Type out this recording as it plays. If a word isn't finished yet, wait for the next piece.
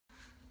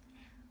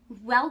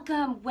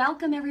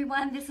Welcome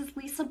everyone. This is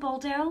Lisa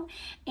Boldo,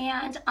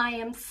 and I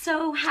am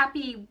so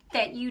happy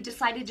that you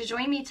decided to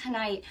join me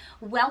tonight.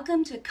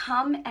 Welcome to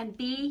Come and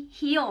Be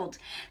Healed.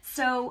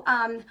 So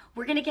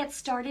we're going to get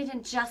started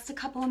in just a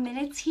couple of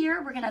minutes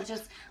here. We're going to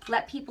just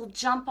let people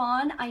jump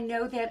on. I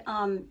know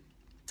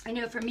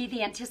for me,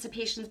 the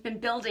anticipation's been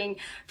building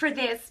for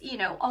this,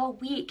 all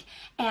week.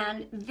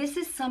 And this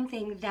is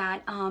something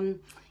that,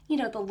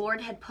 the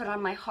Lord had put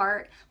on my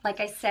heart, like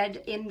I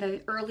said in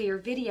the earlier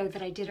video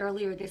that I did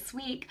earlier this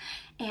week.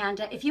 And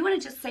if you want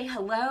to just say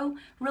hello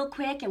real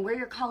quick and where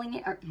you're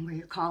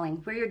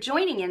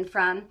joining in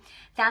from,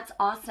 that's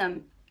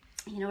awesome.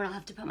 You know what, I'll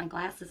have to put my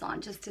glasses on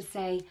just to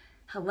say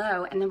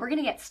hello. And then we're going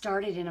to get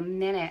started in a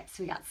minute.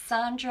 So we got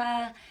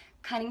Sandra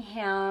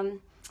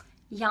Cunningham,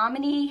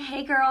 Yamini,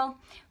 hey girl.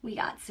 We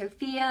got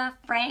Sophia,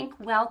 Frank,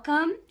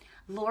 welcome.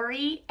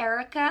 Lori,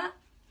 Erica,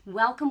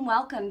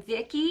 welcome.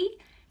 Vicky,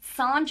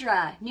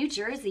 Sandra, New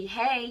Jersey,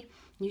 hey.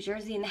 New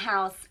Jersey in the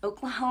house.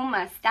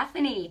 Oklahoma,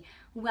 Stephanie,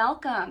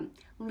 welcome.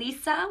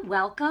 Lisa,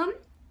 welcome.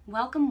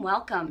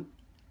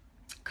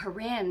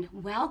 Corinne,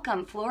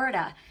 welcome.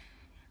 Florida.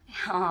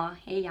 Oh,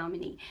 hey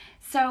Yamini.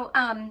 So,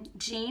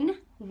 Jean,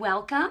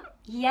 welcome.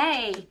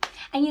 Yay.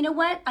 And you know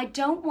what?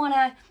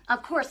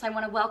 Of course I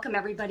want to welcome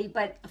everybody,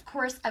 but of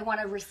course I want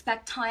to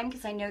respect time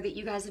because I know that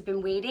you guys have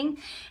been waiting.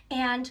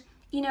 And,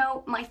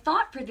 my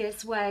thought for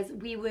this was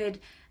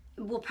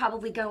we'll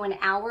probably go an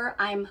hour.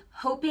 I'm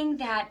hoping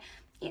that,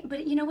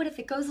 but you know what, if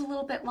it goes a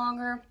little bit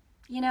longer,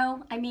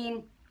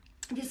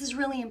 this is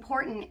really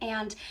important.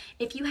 And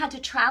if you had to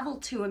travel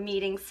to a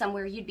meeting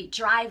somewhere, you'd be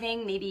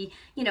driving, maybe,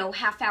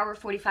 half hour,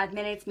 45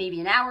 minutes, maybe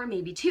an hour,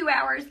 maybe 2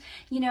 hours,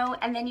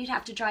 and then you'd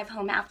have to drive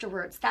home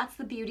afterwards. That's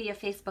the beauty of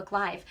Facebook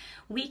Live.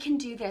 We can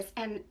do this.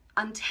 And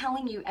I'm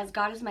telling you, as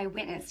God is my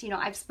witness,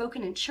 I've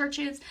spoken in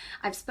churches,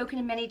 I've spoken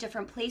in many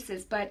different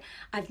places, but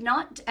I've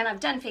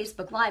done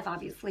Facebook Live,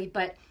 obviously,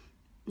 but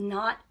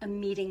not a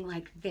meeting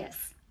like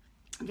this.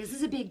 This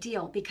is a big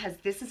deal because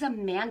this is a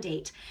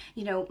mandate.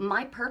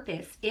 My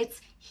purpose,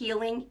 it's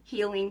healing.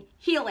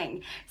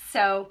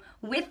 So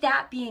with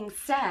that being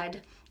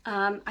said,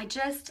 let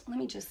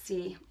me just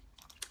see,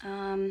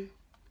 the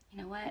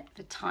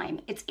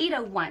time, it's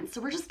 8:01. So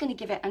we're just going to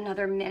give it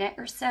another minute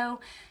or so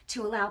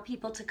to allow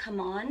people to come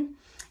on.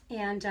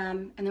 And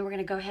then we're going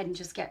to go ahead and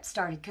just get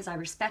started because I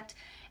respect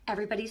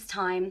everybody's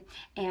time.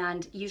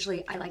 And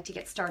usually I like to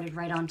get started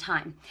right on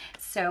time.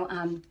 So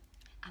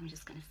I'm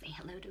just going to say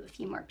hello to a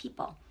few more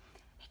people.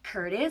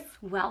 Curtis,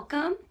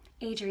 welcome.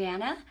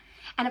 Adriana.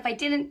 And if I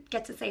didn't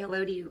get to say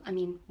hello to you,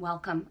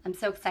 welcome. I'm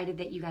so excited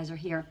that you guys are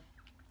here.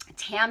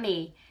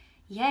 Tammy,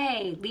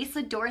 yay.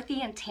 Lisa,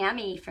 Dorothy, and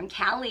Tammy from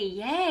Cali,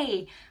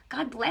 yay.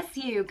 God bless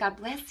you.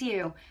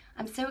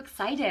 I'm so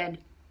excited.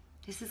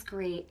 This is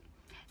great.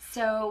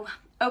 So,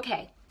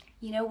 okay,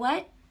 you know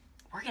what?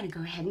 We're going to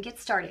go ahead and get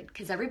started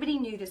because everybody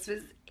knew this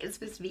was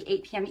supposed to be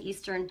 8 p.m.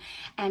 Eastern.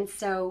 And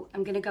so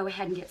I'm going to go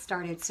ahead and get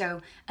started.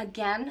 So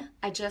again,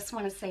 I just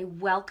want to say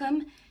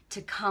welcome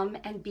to Come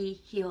and Be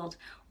Healed.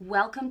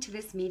 Welcome to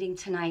this meeting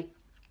tonight.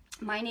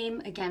 My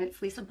name, again, it's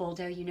Lisa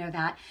Boldo, you know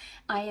that.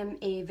 I am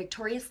a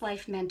Victorious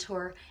Life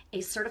mentor,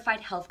 a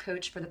certified health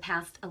coach for the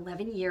past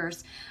 11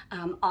 years,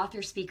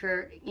 author,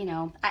 speaker.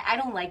 I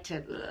don't like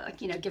to,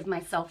 give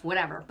myself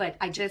whatever, but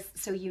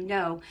so you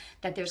know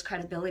that there's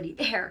credibility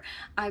there.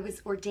 I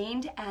was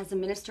ordained as a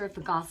minister of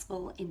the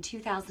gospel in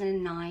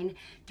 2009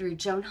 through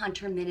Joan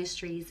Hunter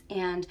Ministries,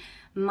 and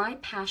my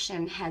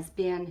passion has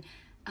been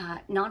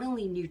not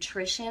only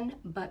nutrition,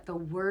 but the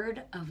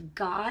Word of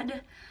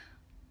God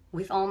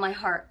with all my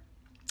heart.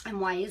 And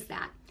why is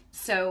that?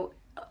 So,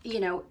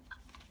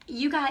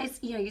 you guys,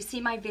 you see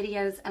my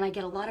videos and I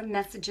get a lot of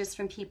messages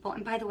from people.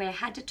 And by the way, I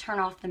had to turn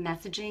off the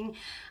messaging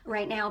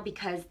right now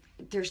because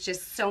there's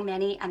just so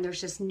many and there's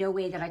just no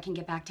way that I can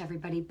get back to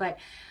everybody. But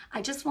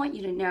I just want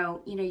you to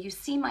know, you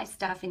see my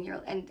stuff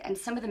and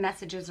some of the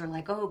messages are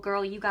like, oh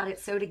girl, you got it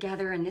so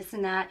together and this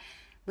and that.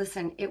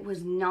 Listen, it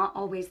was not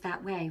always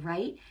that way,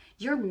 right?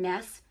 Your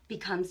mess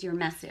becomes your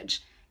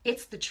message.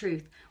 It's the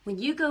truth. When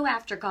you go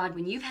after God,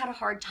 when you've had a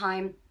hard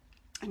time,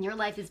 and your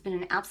life has been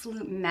an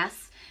absolute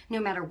mess,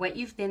 no matter what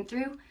you've been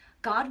through,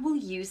 God will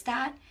use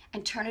that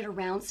and turn it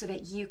around so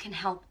that you can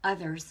help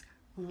others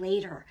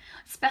later,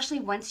 especially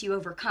once you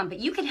overcome. But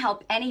you can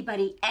help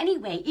anybody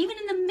anyway, even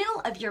in the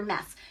middle of your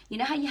mess. You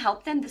know how you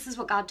help them? This is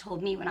what God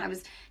told me when I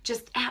was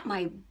just at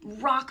my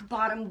rock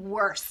bottom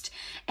worst.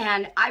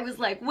 And I was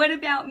like, what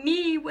about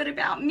me?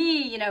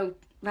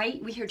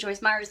 Right? We hear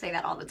Joyce Meyer say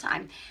that all the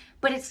time.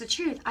 But it's the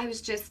truth. I was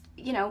just,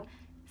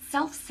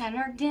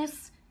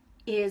 self-centeredness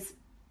is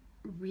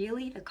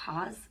really the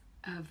cause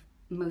of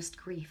most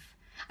grief.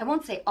 I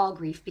won't say all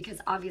grief because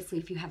obviously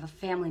if you have a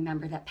family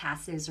member that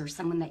passes or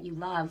someone that you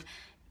love,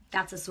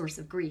 that's a source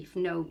of grief,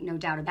 no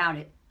doubt about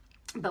it.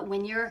 But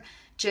when you're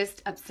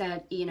just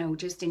upset,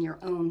 just in your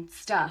own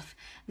stuff,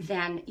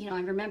 then, I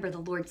remember the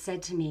Lord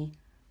said to me,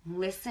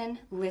 listen,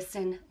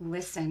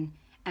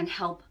 and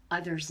help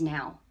others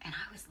now. And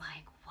I was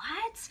like,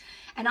 what?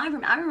 And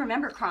I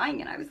remember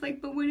crying, and I was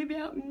like, but what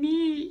about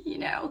me,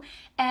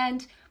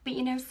 but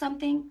you know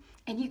something?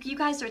 And you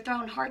guys are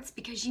throwing hearts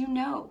because you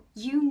know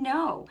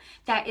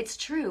that it's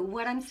true.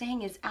 What I'm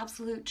saying is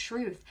absolute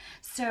truth.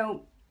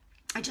 So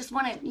I just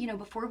want to,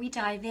 before we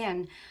dive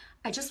in,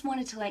 I just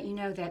wanted to let you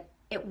know that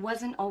it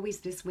wasn't always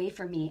this way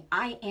for me.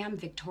 I am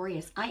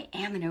victorious. I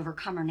am an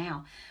overcomer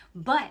now.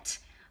 But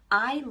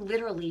I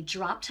literally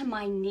dropped to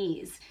my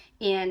knees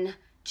in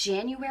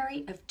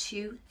January of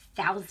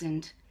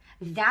 2000.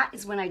 That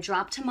is when I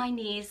dropped to my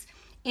knees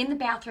in the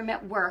bathroom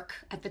at work.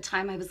 At the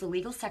time, I was a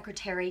legal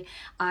secretary.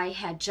 I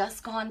had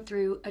just gone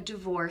through a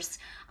divorce.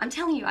 I'm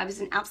telling you, I was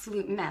an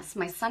absolute mess.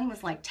 My son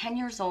was like 10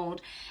 years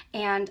old,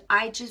 and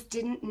I just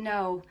didn't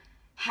know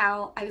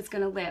how I was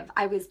going to live.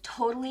 I was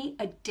totally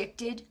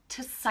addicted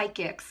to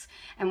psychics.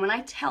 And when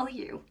I tell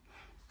you,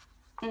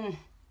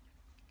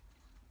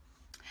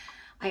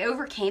 I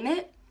overcame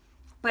it,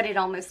 but it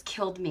almost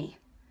killed me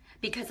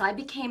because I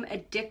became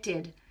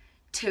addicted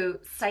to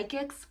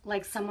psychics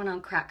like someone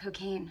on crack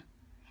cocaine.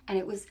 And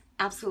it was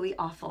absolutely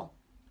awful.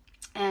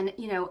 And,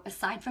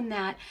 aside from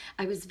that,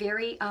 I was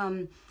very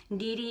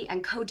needy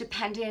and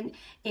codependent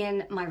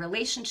in my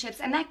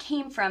relationships. And that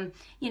came from,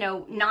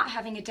 not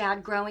having a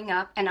dad growing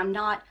up. And I'm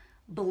not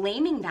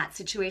blaming that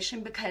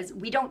situation because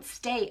we don't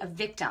stay a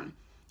victim.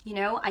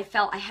 I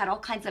felt I had all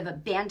kinds of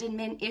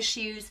abandonment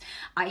issues.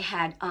 I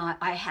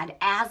had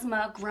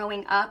asthma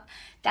growing up.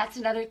 That's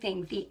another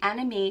thing. The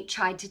enemy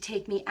tried to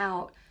take me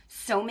out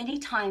so many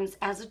times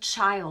as a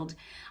child.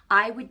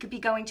 I would be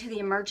going to the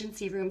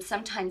emergency room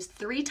sometimes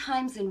 3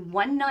 times in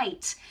one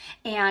night.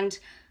 And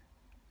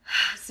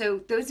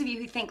so those of you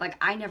who think like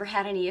I never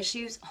had any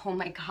issues, oh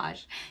my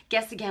gosh,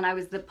 guess again, I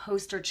was the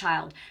poster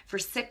child for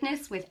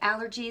sickness with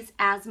allergies,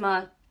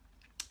 asthma.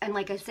 And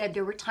like I said,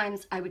 there were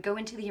times I would go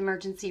into the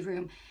emergency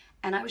room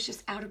and I was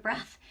just out of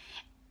breath.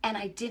 And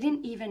I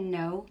didn't even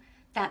know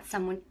that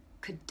someone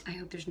could, I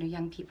hope there's no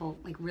young people,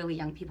 like really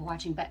young people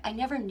watching, but I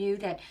never knew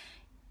that,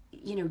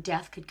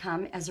 death could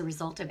come as a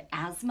result of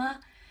asthma.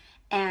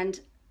 And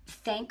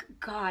thank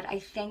God, I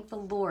thank the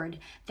Lord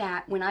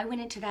that when I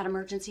went into that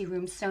emergency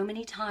room so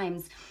many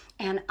times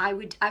and I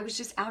was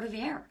just out of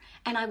air,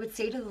 and I would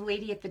say to the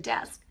lady at the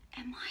desk,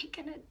 am I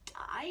gonna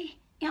die?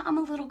 I'm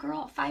a little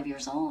girl, 5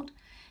 years old,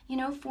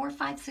 4,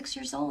 5, 6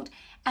 years old.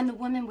 And the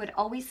woman would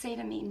always say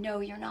to me,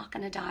 no, you're not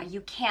gonna die.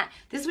 You can't.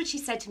 This is what she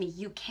said to me,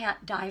 you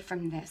can't die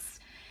from this.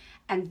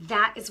 And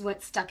that is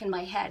what stuck in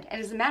my head.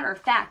 And as a matter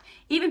of fact,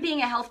 even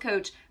being a health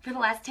coach for the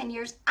last 10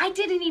 years, I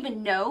didn't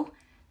even know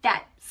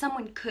that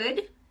someone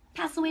could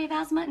pass away of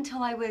asthma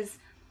until I was,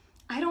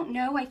 I don't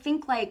know, I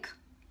think like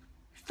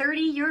 30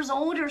 years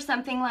old or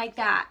something like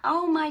that.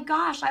 Oh my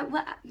gosh,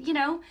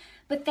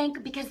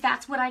 but because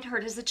that's what I'd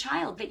heard as a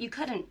child, that you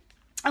couldn't.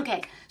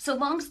 Okay, so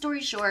long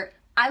story short,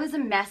 I was a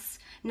mess,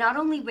 not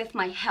only with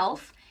my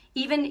health,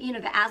 even,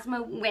 the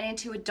asthma went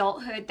into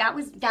adulthood. That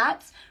was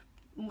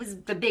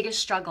the biggest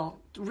struggle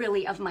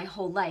really of my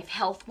whole life,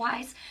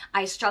 health-wise.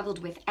 I struggled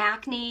with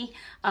acne,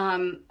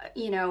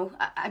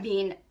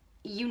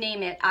 you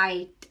name it,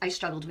 I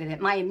struggled with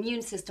it. My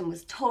immune system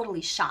was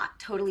totally shot,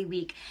 totally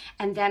weak.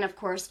 And then, of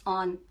course,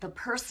 on the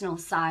personal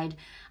side,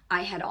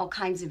 I had all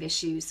kinds of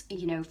issues,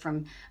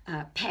 from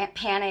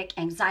panic,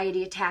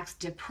 anxiety attacks,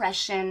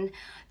 depression.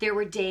 There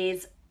were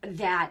days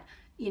that,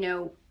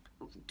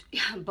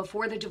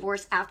 before the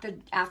divorce, after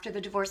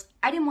the divorce,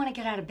 I didn't want to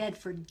get out of bed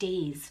for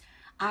days.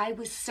 I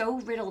was so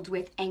riddled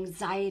with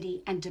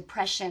anxiety and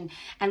depression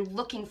and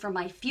looking for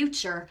my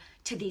future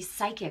to these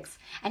psychics.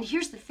 And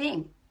here's the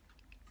thing.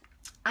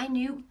 I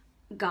knew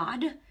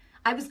God.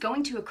 I was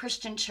going to a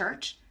Christian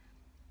church,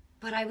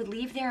 but I would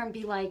leave there and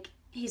be like,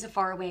 he's a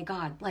faraway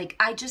God. Like,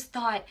 I just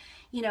thought,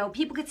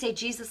 people could say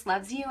Jesus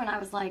loves you. And I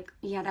was like,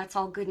 yeah, that's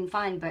all good and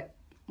fine, but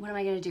what am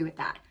I going to do with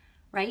that?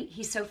 Right?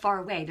 He's so far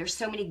away. There's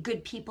so many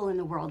good people in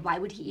the world. Why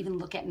would he even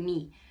look at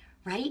me?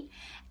 Right?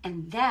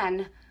 And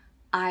then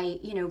I,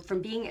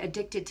 from being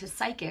addicted to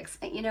psychics,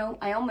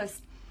 I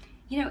almost,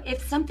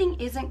 if something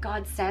isn't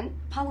God sent,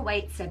 Paula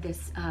White said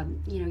this,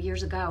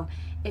 years ago,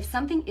 if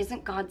something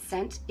isn't God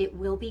sent, it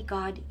will be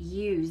God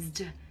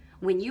used.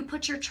 When you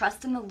put your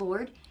trust in the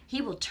Lord,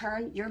 he will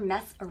turn your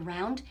mess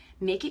around,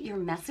 make it your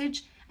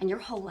message, and your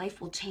whole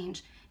life will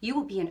change. You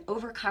will be an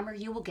overcomer.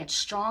 You will get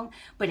strong,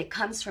 but it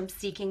comes from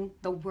seeking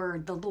the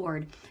word, the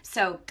Lord.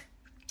 So,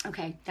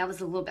 okay, that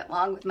was a little bit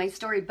long with my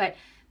story, but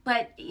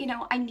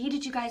I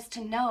needed you guys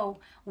to know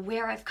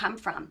where I've come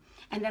from.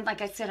 And then,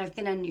 like I said, I've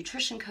been a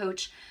nutrition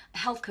coach,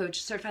 health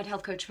coach, certified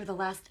health coach for the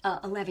last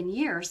 11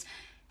 years.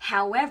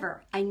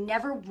 However, I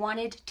never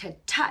wanted to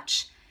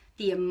touch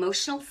the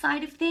emotional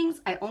side of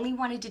things. I only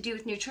wanted to do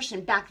with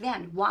nutrition back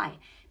then. Why?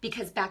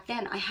 Because back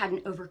then I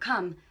hadn't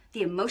overcome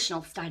the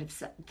emotional side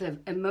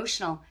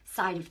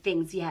of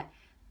things yet.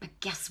 But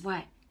guess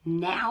what?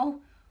 Now,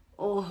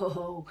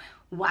 oh,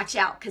 watch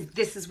out, because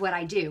this is what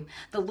I do.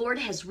 The Lord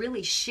has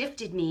really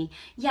shifted me.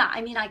 Yeah,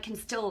 I can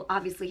still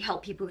obviously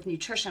help people with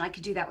nutrition. I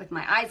could do that with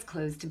my eyes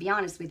closed, to be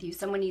honest with you.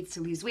 Someone needs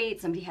to lose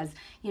weight. Somebody has,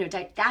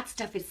 diet. That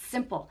stuff is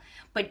simple.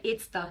 But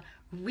it's the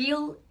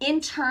real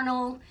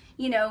internal,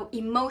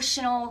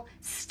 emotional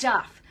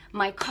stuff.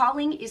 My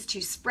calling is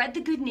to spread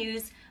the good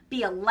news,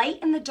 be a light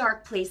in the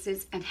dark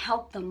places, and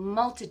help the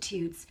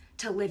multitudes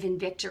to live in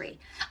victory.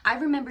 I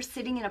remember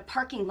sitting in a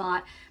parking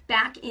lot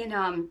back in,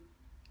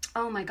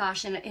 oh my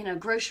gosh, in a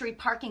grocery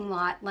parking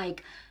lot,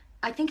 like,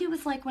 I think it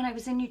was like when I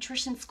was in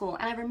nutrition school,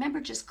 and I remember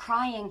just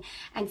crying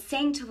and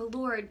saying to the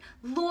Lord,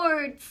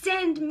 Lord,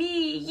 send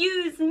me,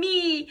 use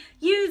me,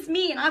 use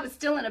me. And I was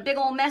still in a big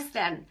old mess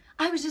then.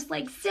 I was just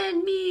like,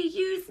 send me,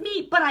 use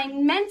me. But I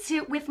meant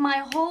it with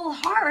my whole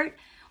heart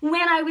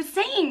when I was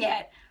saying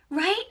it,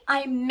 right?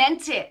 I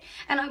meant it.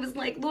 And I was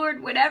like,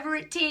 Lord, whatever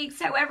it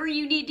takes, however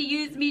you need to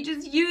use me,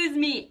 just use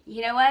me.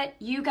 You know what?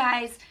 You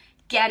guys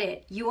get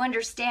it. You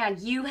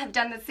understand. You have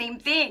done the same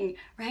thing,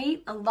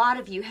 right? A lot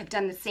of you have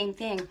done the same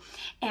thing.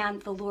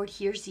 And the Lord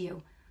hears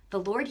you. The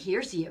Lord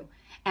hears you.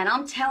 And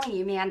I'm telling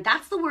you, man,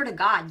 that's the word of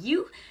God.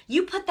 You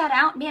put that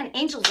out, man,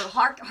 angels will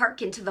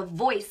hearken to the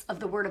voice of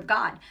the word of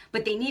God.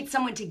 But they need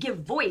someone to give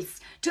voice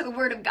to the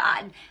word of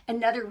God.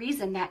 Another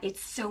reason that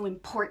it's so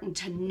important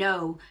to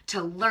know,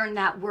 to learn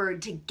that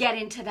word, to get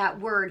into that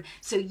word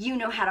so you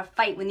know how to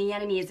fight when the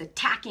enemy is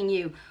attacking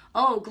you.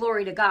 Oh,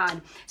 glory to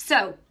God.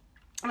 So,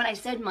 when I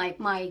said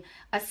my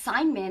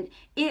assignment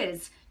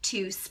is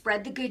to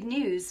spread the good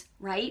news,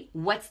 right?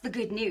 What's the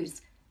good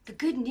news? The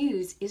good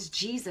news is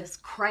Jesus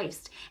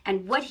Christ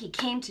and what he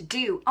came to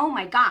do. Oh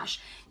my gosh.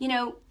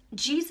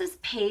 Jesus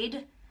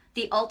paid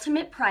the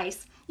ultimate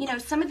price.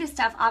 Some of this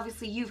stuff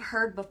obviously you've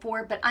heard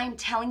before, but I'm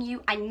telling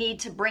you, I need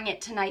to bring it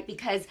tonight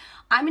because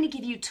I'm going to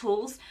give you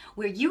tools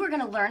where you are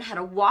going to learn how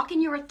to walk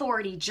in your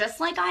authority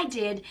just like I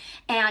did,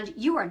 and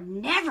you are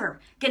never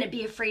going to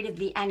be afraid of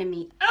the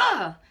enemy.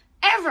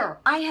 Ever.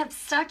 I have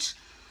such,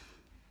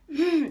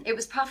 it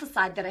was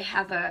prophesied that I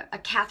have a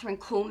Catherine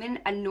Coleman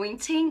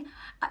anointing.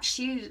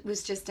 She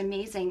was just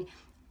amazing.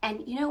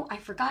 And, I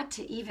forgot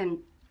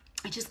to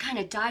I just kind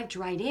of dived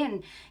right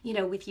in,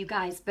 with you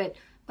guys. But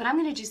I'm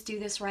going to just do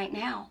this right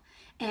now.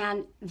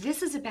 And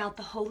this is about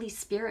the Holy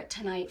Spirit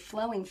tonight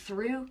flowing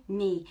through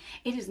me.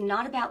 It is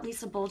not about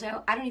Lisa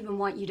Boldo. I don't even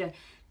want you to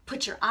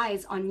put your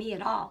eyes on me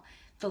at all.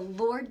 The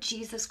Lord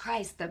Jesus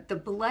Christ, the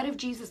blood of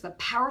Jesus, the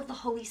power of the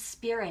Holy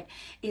Spirit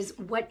is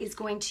what is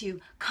going to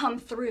come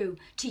through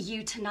to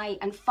you tonight.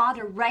 And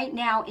Father, right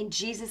now, in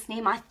Jesus'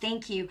 name, I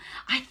thank you.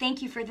 I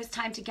thank you for this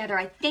time together.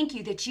 I thank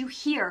you that you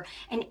hear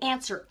and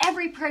answer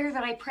every prayer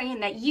that I pray,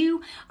 and that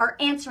you are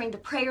answering the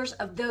prayers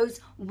of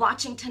those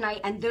watching tonight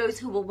and those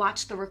who will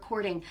watch the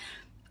recording.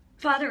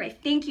 Father, I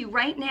thank you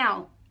right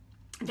now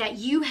that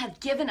you have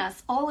given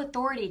us all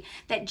authority,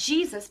 that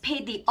Jesus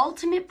paid the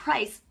ultimate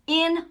price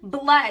in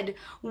blood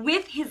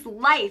with his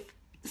life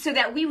so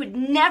that we would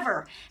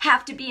never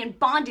have to be in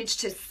bondage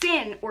to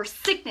sin or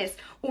sickness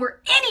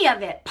or any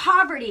of it,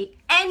 poverty,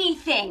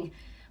 anything,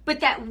 but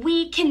that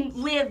we can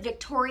live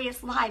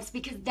victorious lives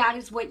because that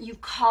is what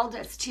you've called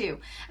us to.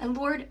 And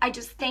Lord, I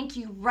just thank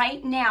you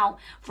right now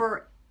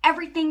for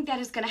everything that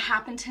is going to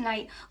happen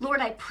tonight.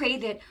 Lord, I pray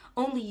that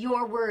only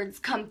your words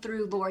come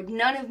through, Lord.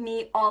 None of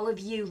me, all of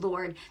you,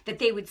 Lord, that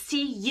they would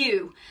see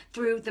you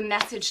through the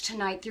message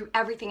tonight, through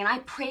everything. And I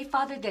pray,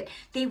 Father, that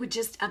they would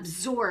just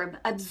absorb,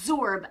 and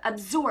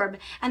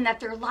that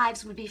their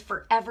lives would be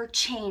forever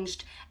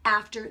changed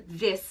after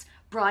this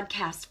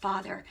broadcast,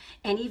 Father,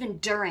 and even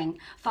during.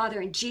 Father,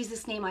 in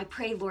Jesus' name, I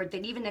pray, Lord,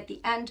 that even at the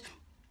end,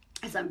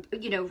 as I'm,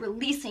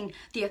 releasing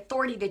the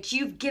authority that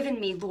you've given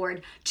me,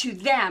 Lord, to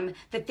them,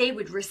 that they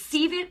would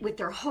receive it with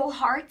their whole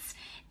hearts.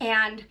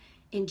 And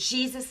in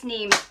Jesus'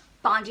 name,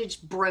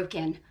 bondage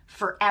broken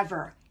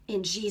forever.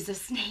 In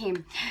Jesus'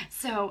 name.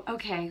 So,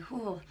 okay.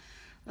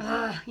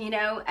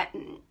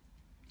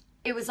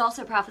 It was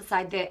also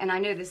prophesied that, and I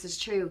know this is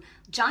true,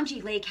 John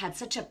G. Lake had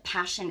such a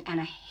passion and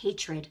a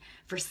hatred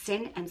for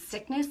sin and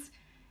sickness.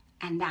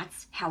 And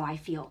that's how I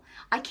feel.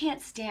 I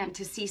can't stand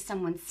to see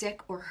someone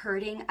sick or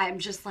hurting. I'm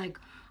just like,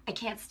 I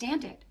can't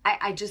stand it.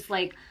 I just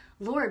like,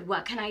 Lord,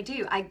 what can I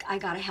do? I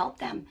got to help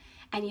them.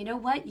 And you know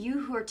what?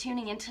 You who are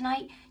tuning in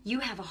tonight, you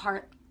have a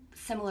heart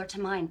similar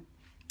to mine.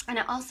 And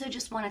I also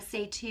just want to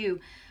say too,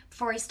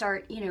 before I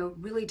start,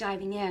 really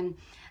diving in,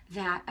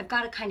 that I've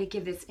got to kind of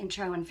give this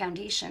intro and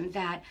foundation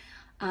that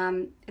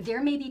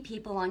there may be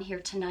people on here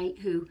tonight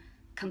who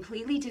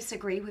completely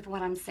disagree with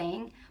what I'm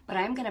saying, but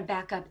I'm going to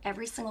back up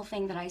every single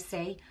thing that I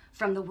say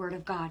from the Word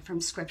of God,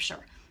 from Scripture,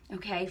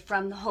 okay,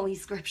 from the Holy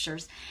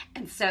Scriptures.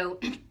 And so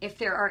if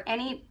there are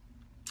any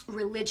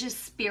religious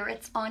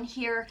spirits on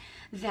here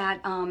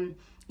that,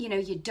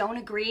 you don't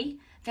agree,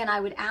 then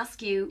I would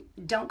ask you,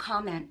 don't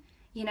comment.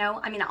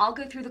 I'll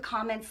go through the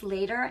comments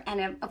later,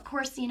 and of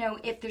course,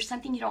 if there's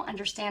something you don't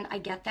understand, I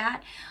get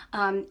that.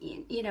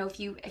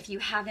 If you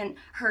haven't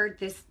heard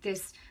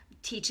this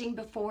teaching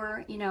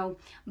before,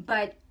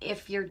 but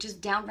if you're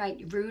just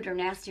downright rude or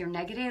nasty or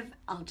negative,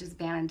 I'll just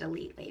ban and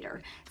delete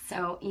later.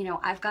 So,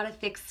 I've got a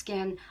thick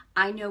skin.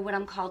 I know what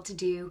I'm called to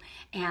do,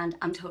 and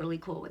I'm totally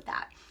cool with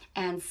that.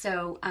 And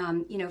so,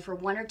 for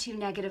one or two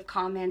negative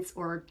comments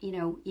or,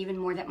 even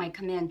more that might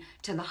come in,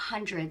 to the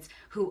hundreds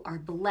who are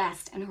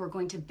blessed and who are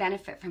going to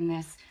benefit from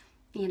this,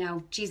 you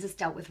know, Jesus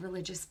dealt with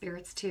religious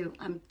spirits too.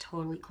 I'm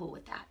totally cool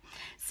with that.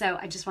 So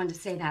I just wanted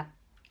to say that.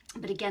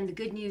 But again, the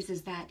good news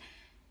is that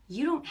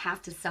you don't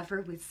have to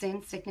suffer with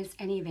sin, sickness,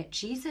 any of it.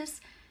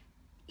 Jesus,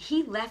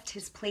 he left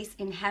his place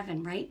in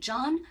heaven, right?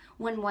 John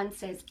 1:1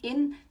 says,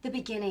 in the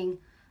beginning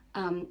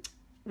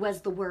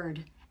was the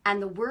Word,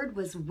 and the Word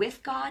was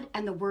with God,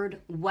 and the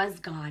Word was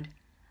God.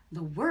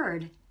 The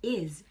Word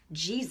is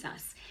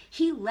Jesus.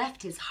 He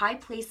left his high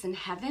place in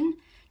heaven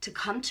to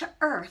come to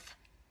earth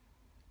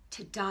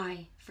to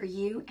die for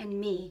you and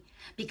me,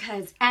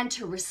 and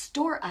to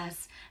restore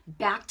us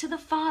back to the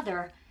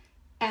Father,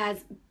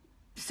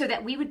 so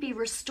that we would be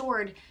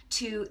restored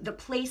to the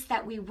place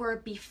that we were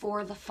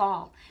before the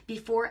fall,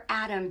 before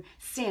Adam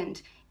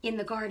sinned in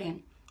the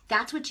garden.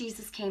 That's what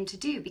Jesus came to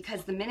do,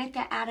 because the minute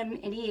that Adam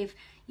and Eve,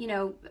 you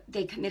know,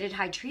 they committed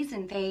high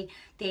treason,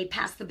 they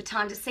passed the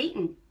baton to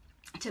Satan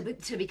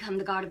to become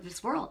the god of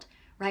this world,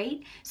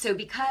 right? So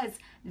because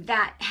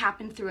that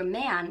happened through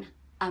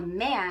a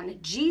man,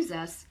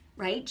 Jesus,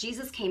 right?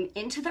 Jesus came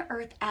into the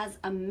earth as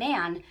a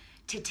man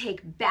to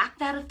take back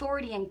that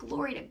authority, and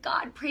glory to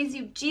God. Praise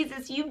you,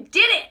 Jesus, you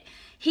did it.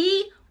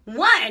 He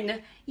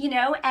won, you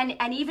know,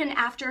 and even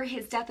after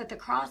his death at the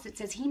cross, it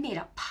says he made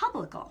a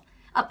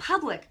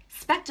public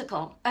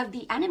spectacle of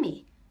the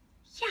enemy.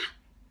 Yeah.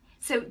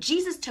 So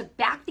Jesus took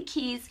back the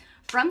keys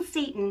from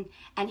Satan,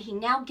 and he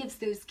now gives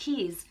those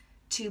keys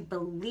to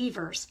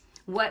believers.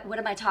 What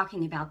am I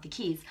talking about? The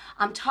keys.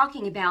 I'm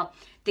talking about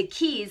the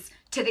keys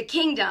to the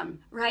kingdom,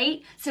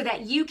 right? So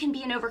that you can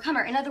be an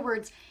overcomer. In other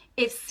words,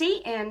 if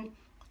Satan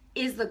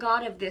is the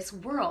god of this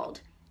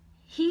world,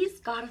 he's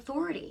got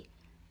authority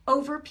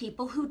over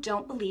people who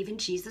don't believe in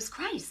Jesus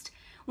Christ.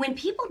 When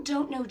people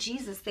don't know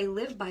Jesus, they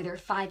live by their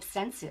five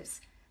senses.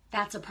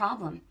 That's a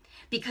problem,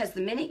 because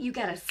the minute you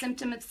get a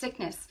symptom of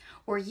sickness,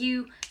 or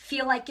you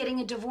feel like getting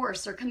a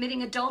divorce, or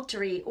committing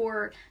adultery,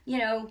 or, you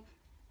know,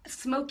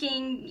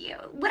 smoking, you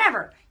know,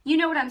 whatever, you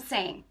know what I'm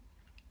saying.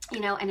 You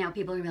know, and now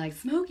people are gonna be like,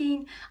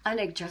 smoking. I'm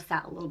gonna address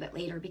that a little bit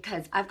later,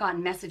 because I've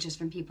gotten messages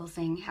from people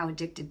saying how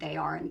addicted they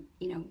are, and,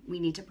 you know,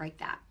 we need to break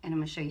that, and I'm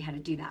gonna show you how to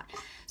do that.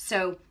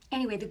 So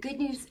anyway, the good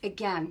news,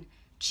 again,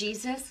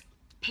 Jesus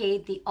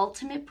paid the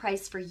ultimate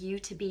price for you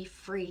to be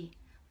free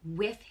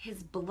with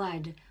his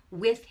blood,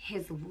 with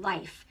his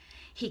life.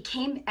 He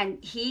came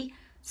and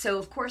so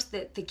of course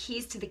the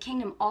keys to the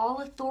kingdom,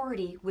 all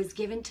authority was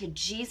given to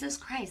Jesus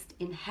Christ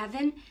in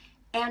heaven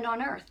and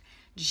on earth.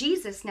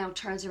 Jesus now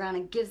turns around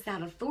and gives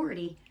that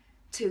authority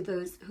to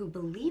those who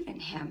believe in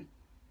him,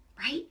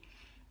 right?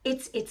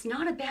 It's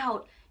not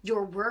about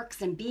your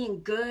works and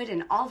being good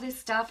and all this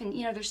stuff. And,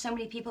 you know, there's so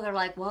many people that are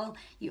like, well,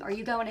 are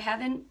you going to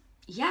heaven?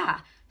 Yeah.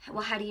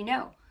 Well, how do you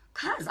know?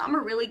 Because I'm a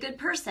really good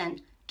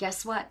person.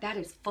 Guess what? That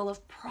is full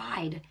of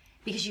pride,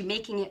 because you're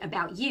making it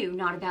about you,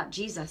 not about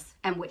Jesus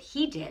and what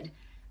he did.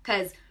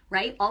 Because,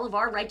 right, all of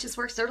our righteous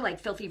works, they're like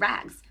filthy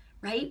rags,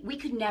 right? We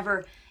could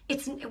never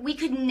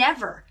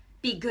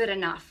be good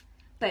enough.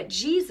 But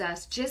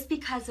Jesus, just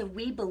because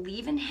we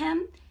believe in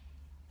him,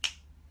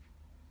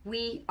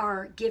 we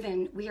are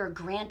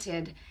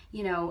granted,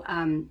 you know,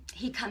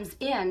 he comes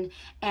in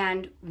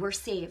and we're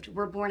saved,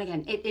 we're born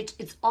again.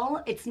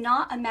 It's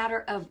not a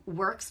matter of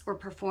works or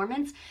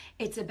performance.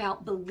 It's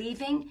about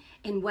believing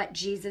in what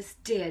Jesus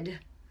did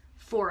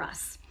for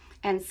us.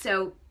 And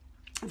so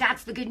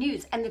that's the good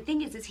news. And the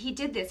thing is he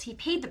did this. He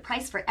paid the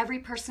price for every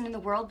person in the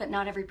world, but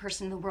not every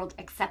person in the world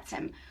accepts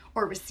him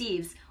or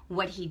receives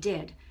what he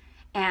did.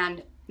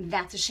 And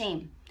that's a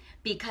shame,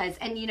 because,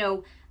 and you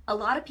know, a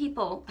lot of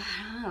people,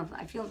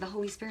 I feel the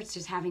Holy Spirit's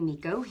just having me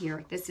go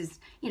here. This is,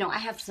 you know, I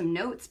have some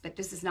notes, but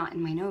this is not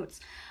in my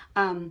notes.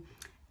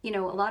 You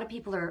know, a lot of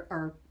people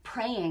are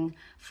praying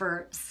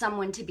for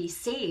someone to be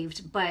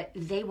saved, but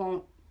they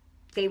won't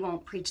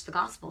preach the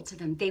gospel to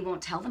them. They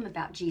won't tell them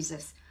about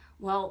Jesus.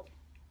 Well,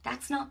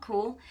 that's not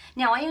cool.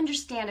 Now, I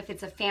understand if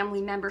it's a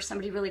family member,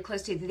 somebody really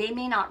close to you, they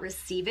may not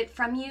receive it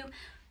from you,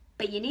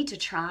 but you need to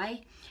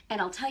try. And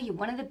I'll tell you,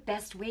 one of the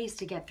best ways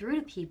to get through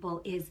to people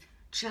is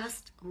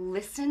just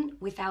listen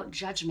without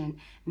judgment.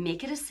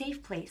 Make it a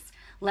safe place.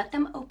 Let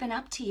them open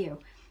up to you.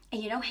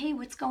 And, you know, hey,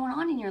 what's going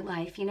on in your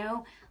life? You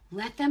know,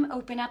 let them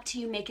open up to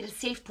you. Make it a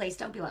safe place.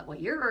 Don't be like, well,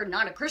 you're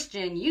not a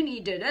Christian. You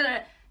need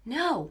to,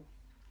 No,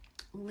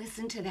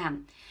 listen to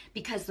them.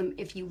 Because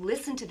if you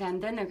listen to them,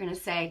 then they're going to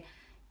say,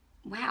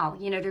 wow,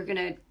 you know, they're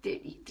going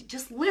to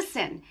just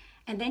listen.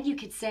 And then you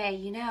could say,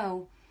 you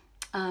know,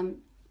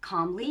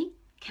 calmly,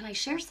 can I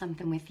share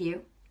something with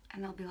you?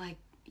 And they'll be like,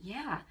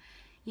 yeah.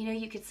 You know,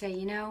 you could say,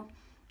 you know,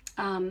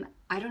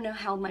 I don't know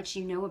how much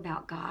you know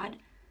about God,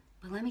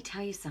 but let me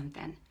tell you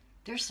something.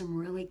 There's some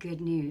really good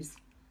news.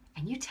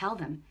 And you tell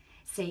them,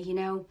 say, you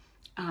know,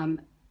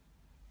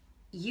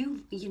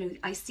 you know,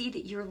 I see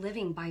that you're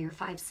living by your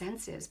five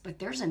senses, but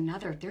there's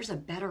a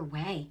better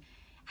way.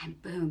 And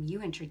boom,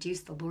 you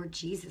introduce the Lord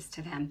Jesus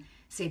to them.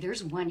 Say,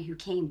 there's one who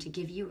came to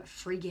give you a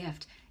free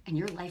gift, and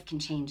your life can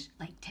change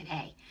like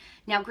today.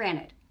 Now,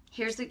 granted,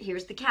 here's the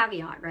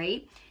caveat,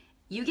 right?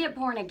 You get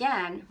born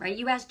again, right?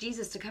 You ask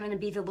Jesus to come in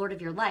and be the Lord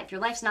of your life. Your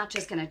life's not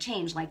just going to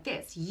change like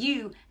this.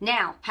 You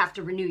now have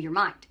to renew your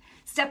mind.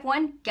 Step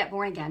 1, get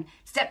born again.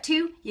 Step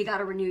 2, you got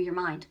to renew your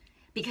mind,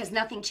 because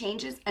nothing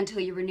changes until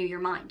you renew your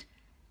mind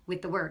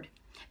with the word.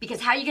 Because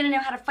how are you going to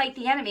know how to fight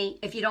the enemy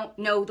if you don't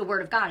know the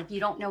word of God, if you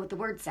don't know what the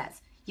word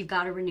says? You've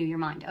got to renew your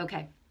mind.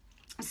 Okay.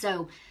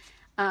 So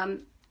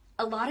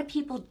a lot of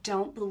people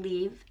don't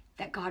believe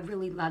that God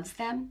really loves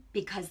them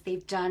because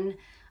they've done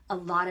a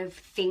lot of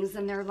things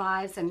in their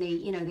lives, and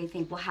they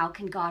think, well, how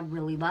can God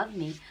really love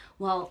me?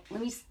 Well,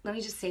 let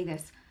me just say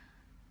this.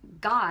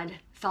 God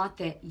thought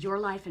that your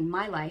life and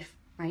my life,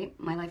 right?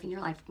 My life and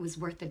your life was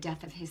worth the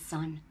death of his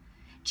son.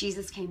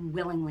 Jesus came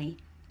willingly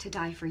to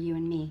die for you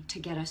and me, to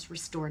get us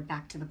restored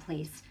back to the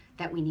place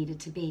that we needed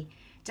to be.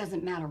 It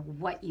doesn't matter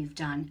what you've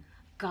done.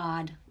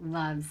 God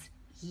loves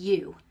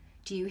you.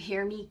 Do you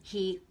hear me?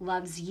 He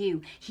loves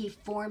you. He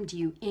formed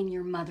you in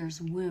your mother's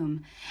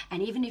womb.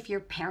 And even if your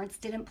parents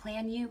didn't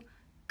plan you,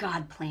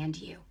 God planned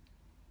you.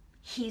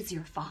 He's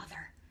your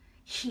father.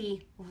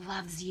 He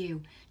loves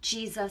you.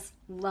 Jesus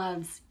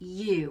loves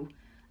you.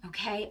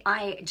 Okay?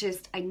 I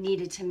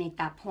needed to make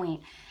that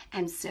point.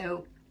 And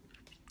so,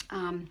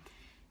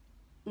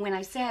 when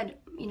I said,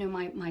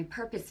 my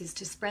purpose is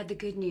to spread the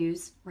good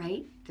news,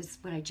 right? This is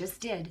what I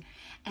just did.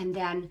 And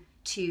then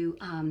to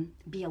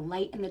be a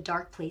light in the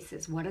dark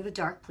places. What are the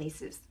dark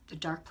places? The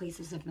dark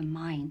places of the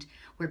mind,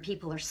 where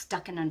people are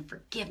stuck in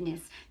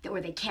unforgiveness,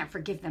 where they can't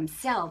forgive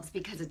themselves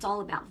because it's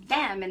all about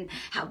them and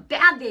how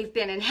bad they've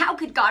been and how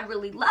could God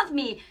really love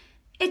me?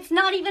 It's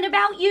not even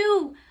about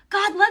you.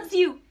 God loves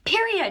you,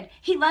 period.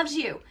 He loves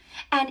you.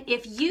 And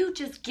if you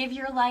just give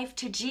your life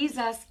to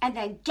Jesus and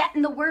then get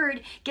in the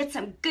word, get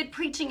some good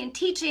preaching and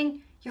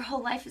teaching, your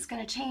whole life is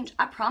going to change.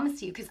 I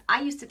promise you, because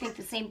I used to think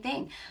the same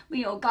thing.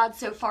 God's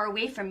so far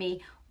away from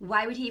me.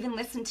 Why would he even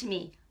listen to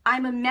me?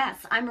 I'm a mess.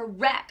 I'm a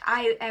wreck.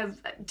 I'm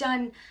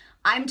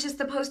just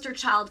the poster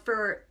child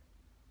for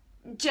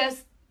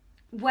just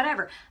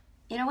whatever.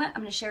 You know what?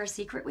 I'm going to share a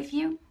secret with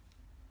you.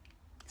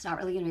 It's not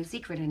really going to be a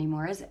secret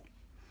anymore, is it?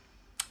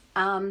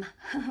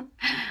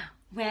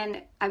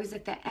 When I was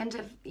at the end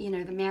of,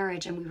 the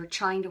marriage, and we were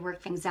trying to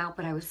work things out,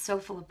 but I was so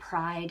full of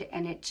pride,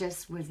 and it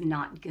just was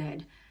not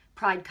good.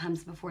 Pride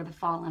comes before the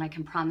fall, and I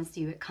can promise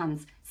you it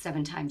comes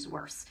 7 times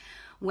worse.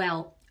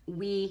 Well,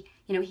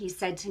 he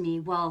said to me,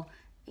 well,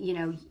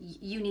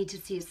 you need to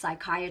see a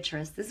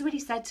psychiatrist. This is what he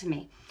said to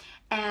me.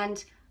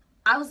 And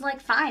I was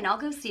like, fine, I'll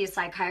go see a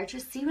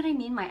psychiatrist. See what I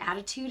mean? My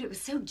attitude, it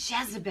was so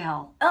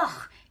Jezebel.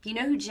 Ugh. If you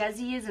know who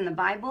Jezzy is in the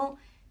Bible,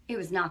 it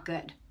was not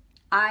good.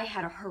 I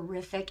had a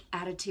horrific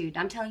attitude.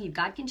 I'm telling you,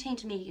 God can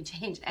change me. He can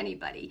change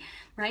anybody,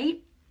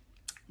 right?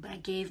 But I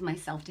gave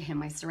myself to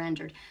him. I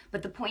surrendered.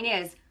 But the point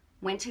is,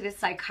 went to the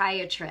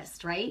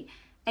psychiatrist, right?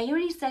 And you know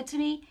what he said to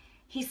me?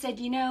 He said,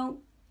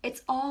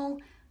 it's all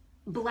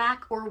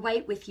black or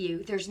white with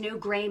you. There's no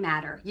gray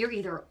matter. You're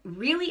either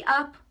really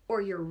up or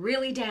you're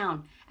really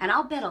down. And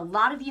I'll bet a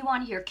lot of you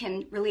on here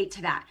can relate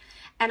to that.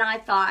 And I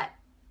thought,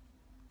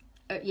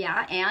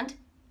 yeah, and?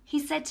 He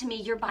said to me,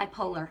 you're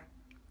bipolar.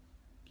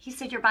 He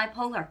said, you're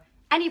bipolar.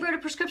 And he wrote a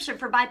prescription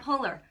for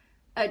bipolar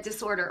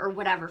disorder or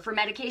whatever, for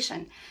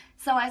medication.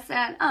 So I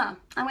said, I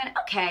went,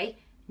 okay.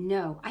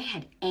 No, I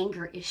had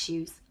anger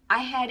issues.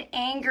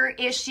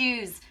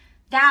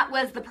 That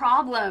was the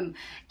problem.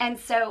 And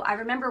so I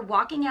remember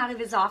walking out of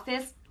his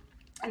office,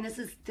 and this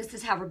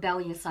is how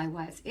rebellious I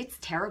was. It's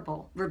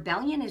terrible.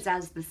 Rebellion is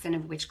as the sin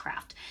of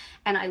witchcraft.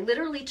 And I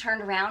literally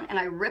turned around and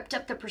I ripped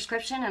up the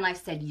prescription and I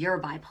said, you're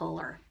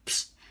bipolar.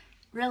 Psst.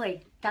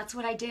 Really, that's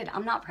what I did.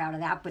 I'm not proud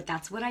of that, but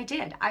that's what I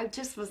did. I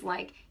just was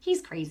like,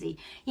 he's crazy,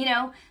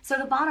 So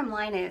the bottom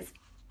line is,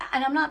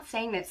 and I'm not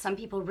saying that some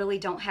people really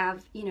don't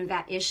have,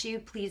 that issue.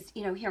 Please,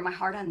 hear my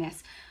heart on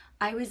this.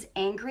 I was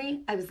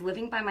angry. I was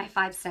living by my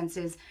 5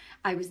 senses.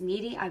 I was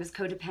needy. I was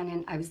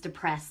codependent. I was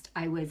depressed.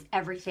 I was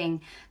everything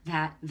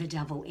that the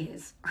devil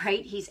is,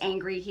 right? He's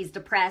angry. He's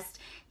depressed.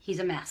 He's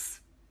a mess.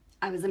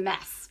 I was a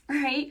mess,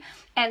 right?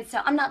 And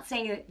so I'm not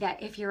saying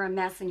that if you're a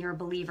mess and you're a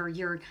believer,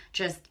 you're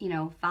just,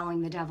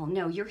 following the devil.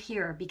 No, you're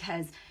here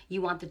because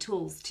you want the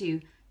tools to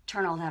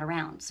turn all that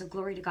around. So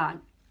glory to God.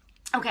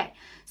 Okay,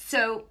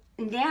 so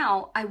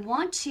now I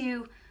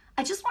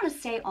just want to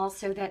say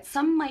also that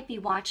some might be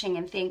watching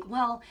and think,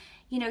 well,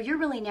 you're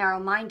really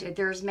narrow-minded.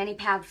 There's many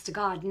paths to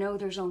God. No,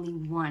 there's only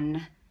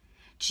one.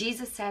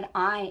 Jesus said,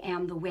 I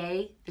am the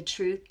way, the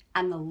truth,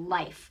 and the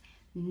life.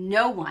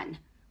 No one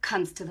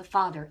comes to the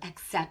Father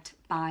except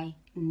by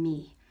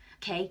me.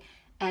 Okay?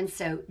 And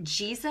so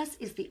Jesus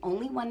is the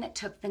only one that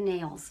took the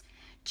nails.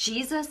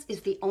 Jesus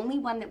is the only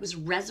one that was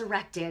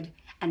resurrected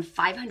and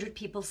 500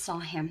 people saw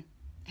him.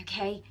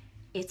 Okay?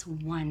 It's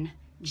one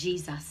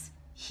Jesus.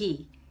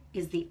 He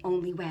is the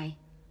only way.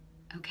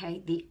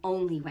 Okay? The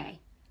only way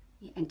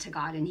into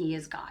God, and he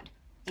is God.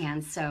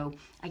 And so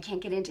I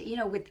can't get into,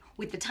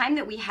 with the time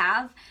that we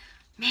have,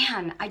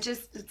 man,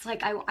 it's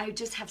like I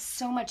just have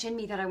so much in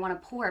me that I want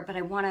to pour, but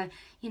I want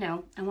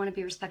to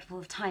be respectful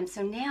of time.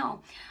 So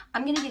now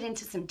I'm going to get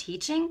into some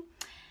teaching,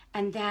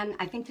 and then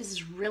I think this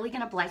is really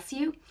going to bless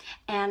you.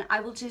 And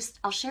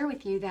I'll share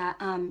with you that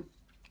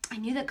I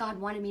knew that God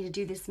wanted me to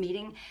do this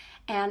meeting,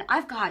 and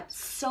I've got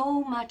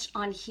so much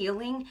on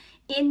healing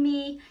in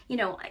me, you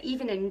know,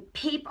 even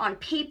on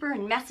paper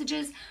and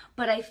messages,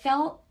 but I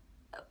felt,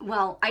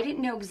 well, I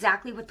didn't know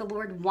exactly what the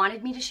Lord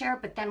wanted me to share,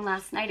 but then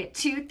last night at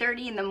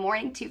 2:30 in the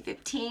morning,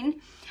 2:15,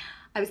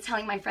 I was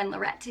telling my friend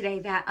Lorette today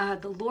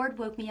that the Lord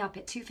woke me up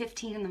at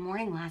 2:15 in the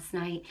morning last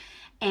night,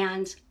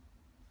 and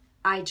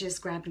I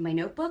just grabbed my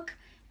notebook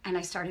and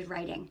I started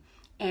writing.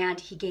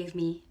 And he gave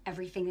me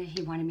everything that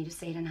he wanted me to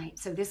say tonight.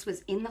 So this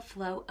was in the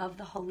flow of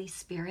the Holy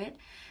Spirit.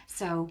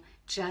 So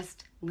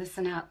just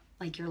listen up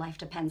like your life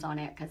depends on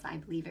it, because I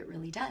believe it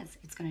really does.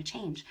 It's going to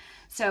change.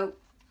 So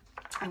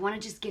I want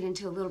to just get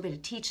into a little bit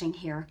of teaching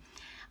here.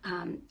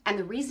 And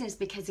the reason is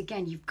because,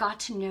 again, you've got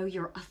to know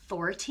your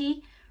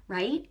authority,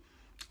 right?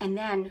 And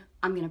then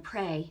I'm going to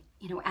pray,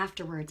 you know,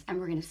 afterwards, and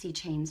we're going to see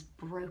chains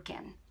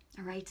broken.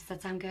 All right? Does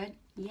that sound good?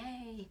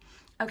 Yay.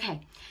 Okay.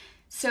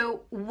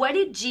 So what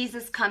did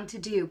Jesus come to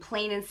do?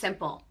 Plain and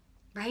simple,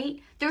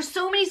 right? There's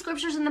so many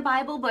scriptures in the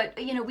Bible, but,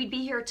 you know, we'd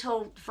be here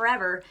till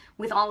forever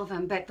with all of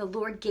them. But the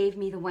Lord gave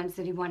me the ones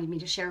that he wanted me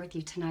to share with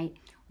you tonight.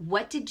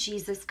 What did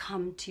Jesus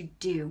come to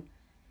do?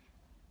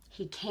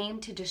 He came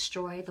to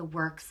destroy the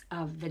works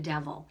of the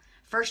devil.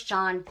 1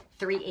 John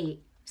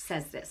 3:8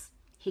 says this.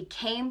 He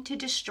came to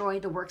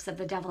destroy the works of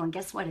the devil. And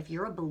guess what? If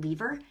you're a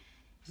believer,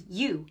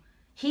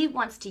 he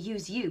wants to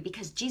use you,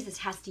 because Jesus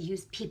has to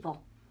use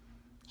people.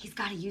 He's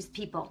got to use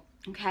people,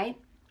 okay?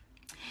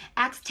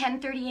 Acts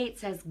 10:38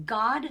 says,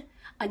 God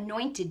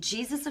anointed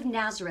Jesus of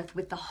Nazareth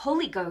with the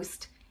Holy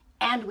Ghost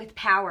and with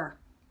power,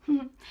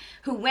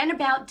 who went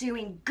about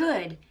doing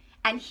good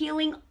and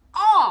healing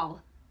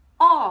all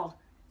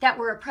that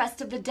were oppressed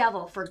of the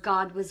devil, for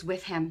God was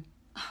with him.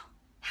 Oh,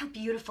 how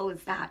beautiful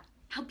is that?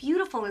 How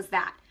beautiful is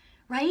that,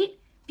 right?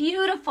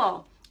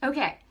 Beautiful.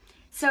 Okay,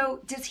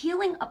 so does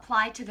healing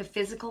apply to the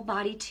physical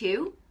body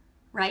too,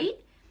 right?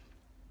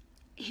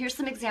 Here's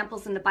some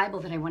examples in the Bible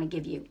that I want to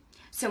give you.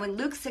 So in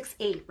Luke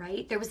 6:8,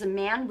 right, there was a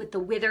man with the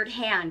withered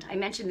hand. I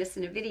mentioned this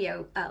in a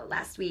video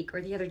last week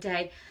or the other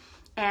day.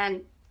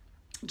 And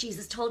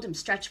Jesus told him,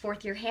 stretch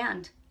forth your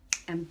hand.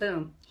 And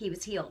boom, he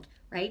was healed,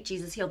 right?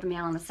 Jesus healed the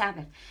man on the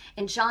Sabbath.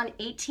 In John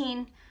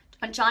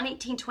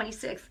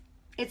 18:26,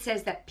 it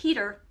says that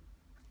Peter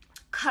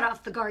cut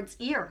off the guard's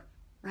ear,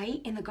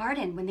 right, in the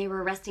garden when they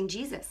were arresting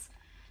Jesus.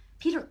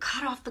 Peter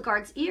cut off the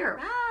guard's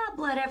ear.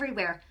 Blood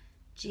everywhere.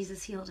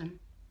 Jesus healed him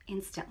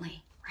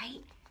instantly,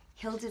 right?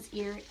 Healed his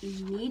ear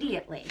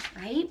immediately,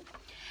 right?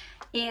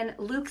 In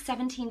Luke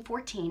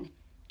 17:14,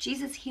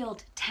 Jesus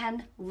healed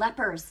 10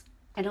 lepers,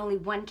 and only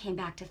one came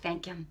back to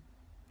thank him.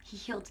 He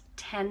healed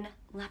 10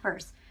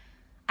 lepers.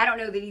 I don't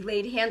know that he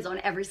laid hands on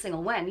every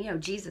single one. You know,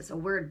 Jesus, a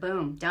word,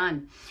 boom,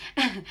 done.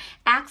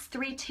 Acts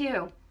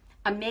 3:2,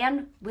 a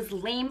man was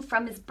lame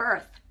from his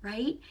birth,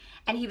 right?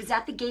 And he was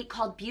at the gate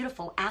called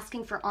Beautiful,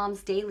 asking for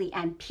alms daily.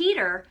 And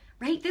Peter,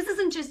 right? This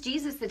isn't just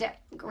Jesus.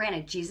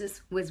 Granted,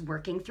 Jesus was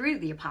working through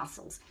the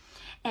apostles.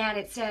 And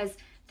it says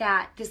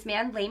that this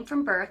man, lame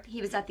from birth,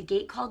 he was at the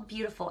gate called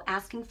Beautiful,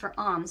 asking for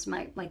alms,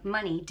 like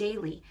money,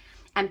 daily.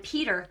 And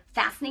Peter,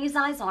 fastening his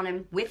eyes on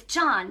him with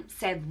John,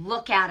 said,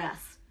 look at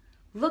us.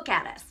 Look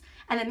at us.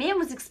 And the man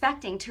was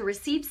expecting to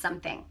receive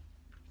something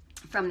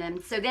from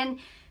them. So then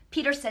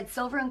Peter said,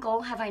 silver and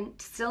gold have I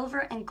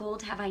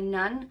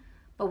none,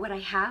 but what I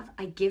have,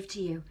 I give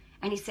to you.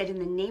 And he said, in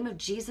the name of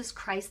Jesus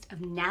Christ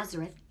of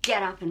Nazareth,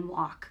 get up and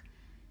walk.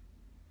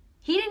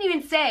 He didn't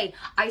even say,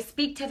 I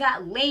speak to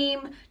that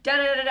lame,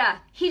 da-da-da-da.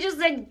 He just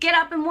said, get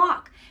up and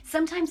walk.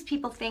 Sometimes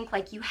people think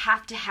like you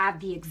have to have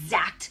the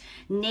exact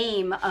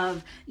name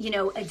of, you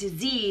know, a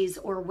disease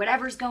or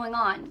whatever's going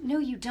on. No,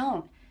 you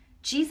don't.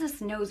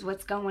 Jesus knows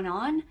what's going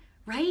on,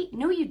 right?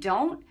 No, you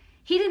don't.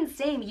 He didn't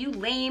say, you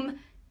lame.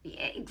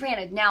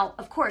 Granted, now,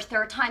 of course,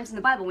 there are times in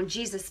the Bible when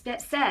Jesus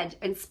said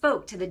and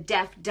spoke to the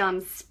deaf,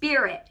 dumb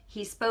spirit.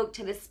 He spoke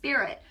to the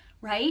spirit,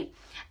 right?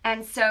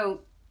 And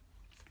so,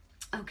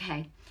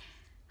 okay.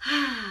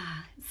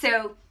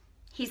 So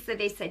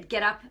they said,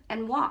 get up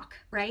and walk,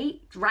 right?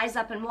 Rise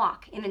up and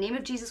walk. In the name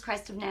of Jesus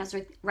Christ of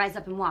Nazareth, rise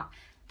up and walk.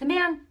 The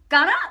man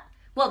got up.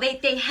 Well,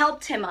 they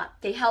helped him up.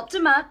 They helped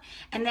him up,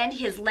 and then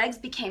his legs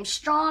became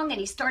strong, and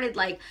he started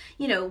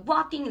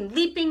walking and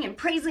leaping and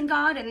praising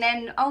God. And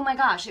then, oh my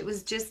gosh, it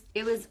was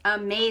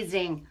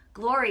amazing.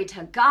 Glory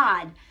to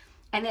God.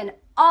 And then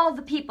all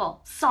the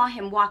people saw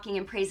him walking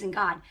and praising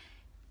God.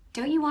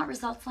 Don't you want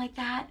results like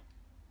that?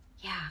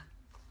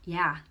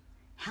 Yeah.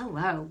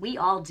 Hello, we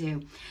all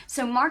do.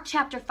 So Mark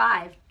chapter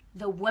 5,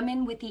 the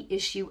woman with the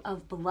issue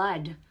of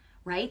blood,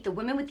 right? The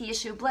woman with the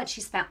issue of blood, she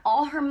spent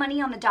all her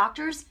money on the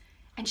doctors,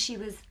 and she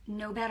was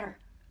no better.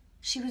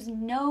 She was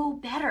no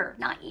better.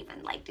 Not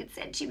even like it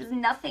said. She was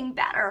nothing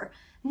better.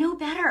 No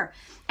better.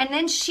 And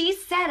then she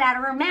said out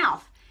of her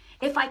mouth,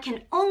 if I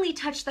can only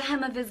touch the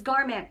hem of his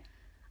garment,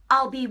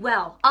 I'll be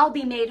well. I'll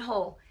be made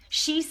whole.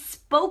 She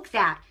spoke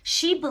that.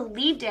 She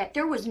believed it.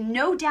 There was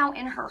no doubt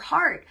in her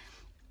heart.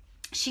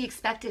 She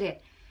expected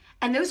it.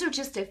 And those are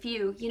just a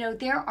few. You know,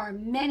 there are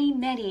many,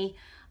 many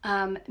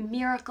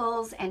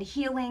miracles and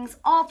healings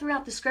all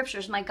throughout the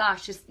scriptures. My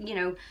gosh, just,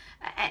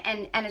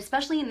 and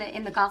especially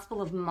in the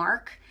Gospel of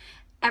Mark,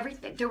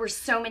 everything, there were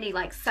so many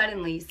like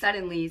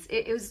suddenlies.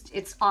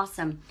 It's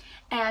awesome.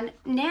 And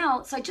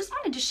now, so I just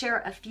wanted to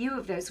share a few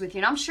of those with you,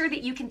 and I'm sure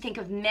that you can think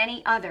of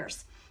many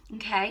others.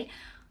 Okay.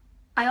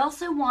 I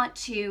also want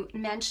to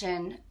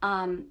mention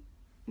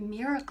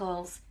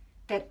miracles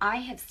that I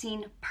have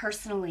seen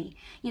personally.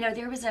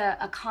 There was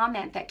a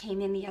comment that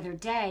came in the other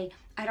day.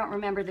 I don't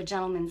remember the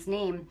gentleman's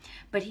name,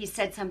 but he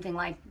said something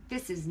like,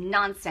 this is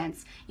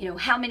nonsense.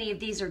 How many of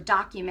these are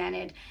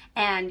documented?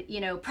 And,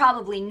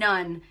 probably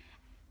none.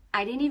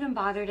 I didn't even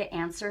bother to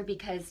answer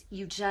because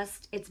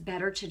it's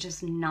better to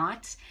just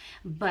not.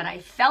 But I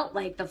felt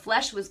like the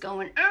flesh was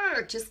going,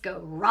 just go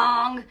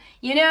wrong,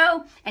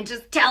 and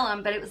just tell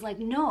him. But it was like,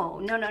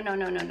 no.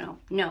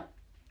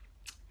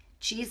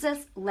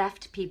 Jesus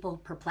left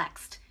people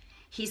perplexed.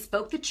 He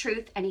spoke the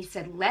truth and he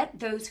said, let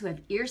those who have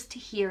ears to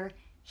hear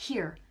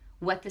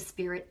what the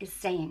Spirit is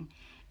saying.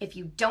 If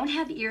you don't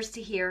have ears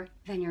to hear,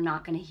 then you're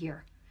not going to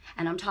hear.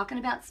 And I'm talking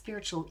about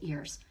spiritual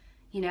ears.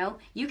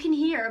 You can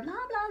hear blah,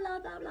 blah, blah,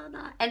 blah, blah,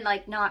 blah, and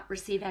like not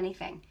receive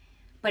anything.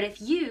 But if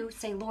you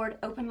say, Lord,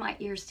 open my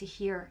ears to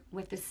hear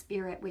what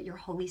what your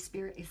Holy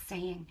Spirit is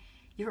saying,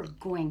 you're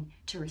going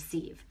to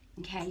receive.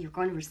 Okay, you're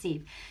going to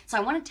receive. So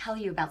I want to tell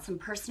you about some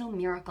personal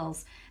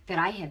miracles that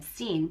I have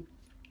seen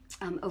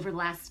over the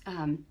last,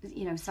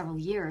 several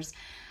years.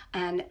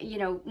 And,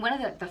 one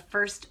of the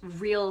first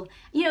real,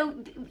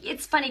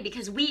 it's funny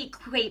because we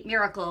equate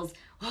miracles.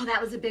 Oh,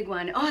 that was a big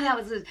one. Oh, that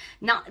was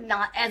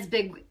not as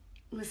big.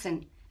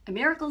 Listen, a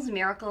miracle is a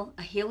miracle.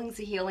 A healing's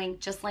a healing.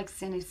 Just like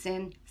sin is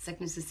sin,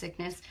 sickness is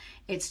sickness.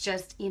 It's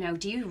just,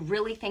 do you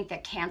really think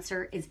that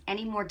cancer is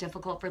any more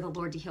difficult for the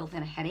Lord to heal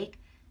than a headache?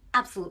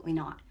 Absolutely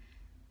not.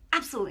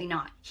 Absolutely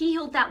not. He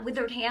healed that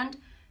withered hand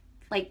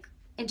like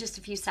in just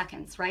a few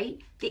seconds, right?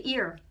 The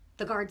ear,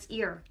 the guard's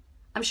ear.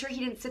 I'm sure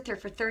he didn't sit there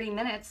for 30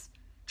 minutes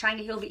trying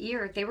to heal the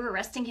ear. They were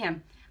arresting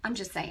him. I'm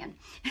just saying.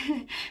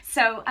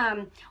 So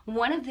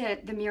one of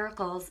the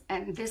miracles,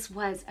 and this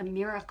was a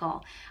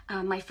miracle,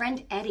 my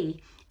friend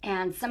Eddie,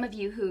 and some of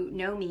you who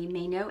know me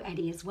may know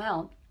Eddie as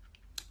well.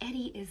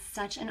 Eddie is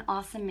such an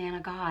awesome man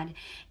of God.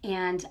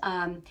 And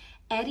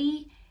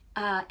Eddie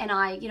and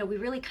I, we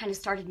really kind of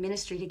started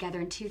ministry together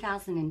in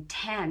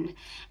 2010.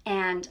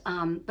 And,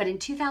 but in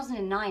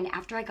 2009,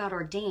 after I got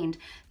ordained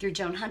through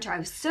Joan Hunter, I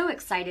was so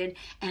excited.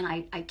 And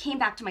I came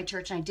back to my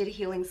church and I did a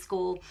healing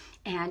school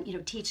and,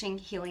 teaching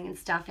healing and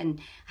stuff. And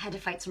I had to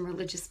fight some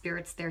religious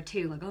spirits there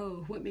too. Like,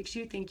 oh, what makes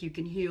you think you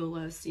can heal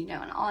us,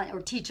 and all,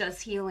 or teach us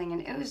healing.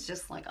 And it was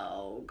just like,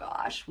 oh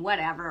gosh,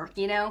 whatever,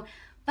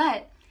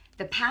 but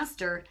the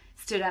pastor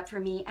stood up for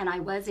me and I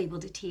was able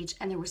to teach,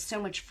 and there was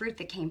so much fruit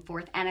that came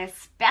forth, and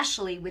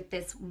especially with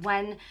this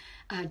one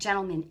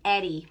gentleman,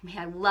 Eddie.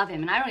 I love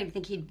him, and I don't even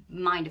think he'd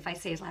mind if I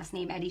say his last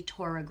name, Eddie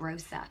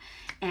Torregrossa,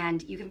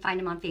 and you can find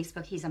him on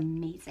Facebook. He's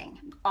amazing,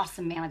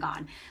 awesome man of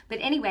God. But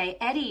anyway,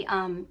 Eddie,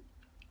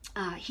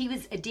 he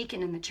was a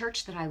deacon in the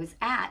church that I was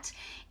at,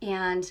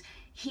 and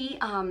he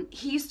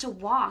used to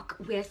walk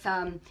with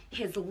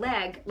his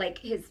leg, like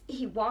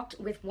he walked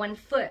with one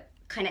foot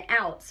kind of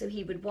out, so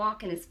he would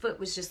walk and his foot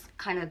was just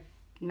kind of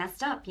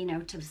messed up,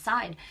 to the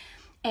side.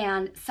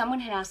 And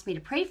someone had asked me to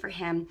pray for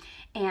him,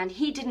 and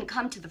he didn't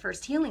come to the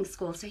first healing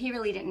school, so he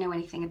really didn't know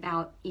anything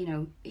about,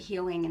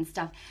 healing and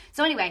stuff.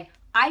 So anyway,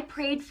 I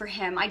prayed for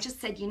him. I just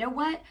said, you know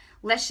what?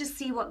 Let's just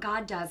see what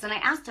God does. And I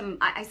asked him,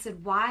 I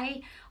said,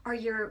 why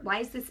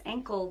is this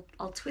ankle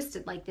all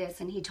twisted like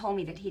this? And he told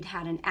me that he'd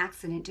had an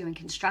accident doing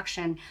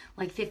construction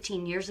like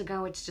 15 years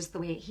ago. It's just the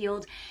way it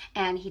healed.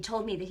 And he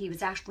told me that he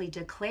was actually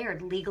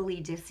declared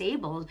legally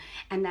disabled,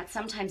 and that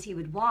sometimes he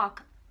would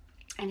walk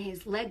and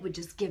his leg would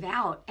just give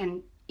out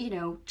and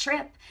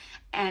trip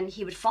and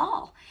he would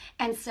fall.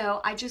 And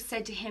so I just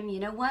said to him, you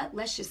know what,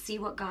 let's just see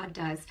what God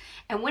does.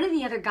 And one of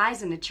the other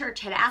guys in the church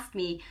had asked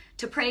me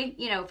to pray,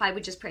 if I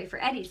would just pray for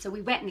Eddie. So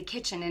we went in the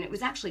kitchen, and it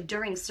was actually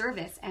during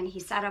service, and he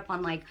sat up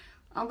on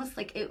almost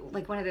like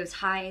one of those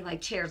high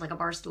chairs, like a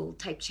bar stool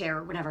type chair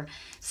or whatever.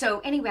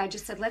 So anyway, I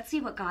just said, let's see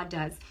what God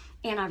does.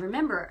 And I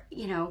remember,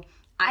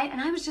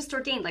 I was just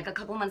ordained like a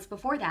couple months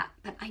before that,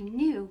 but I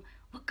knew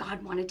what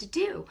God wanted to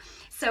do.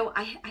 So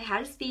I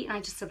had his feet, and I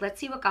just said, let's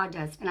see what God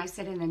does. And I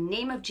said, in the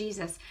name of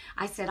Jesus,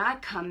 I said, I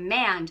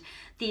command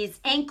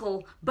these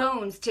ankle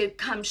bones to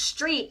come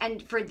straight,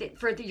 and for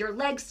your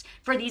legs,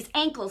 for these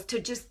ankles to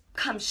just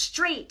come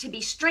straight, to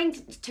be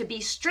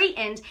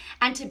straightened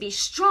and to be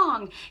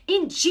strong.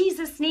 In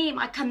Jesus' name,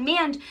 I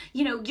command,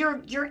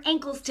 your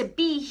ankles to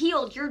be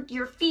healed,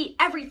 your feet,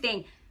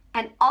 everything.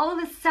 And all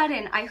of a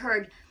sudden I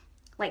heard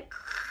like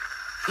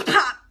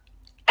pop,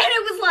 and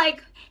it was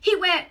like, he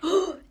went,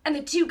 oh, and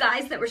the two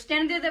guys that were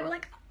standing there, they were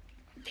like,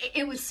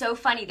 it was so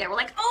funny. They were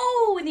like,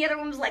 oh, and the other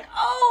one was like,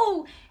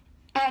 oh.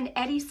 And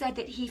Eddie said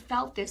that he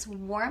felt this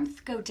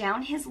warmth go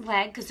down his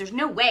leg, because there's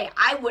no way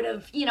I would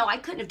have, I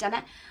couldn't have done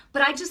that.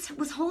 But I just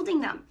was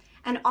holding them.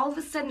 And all of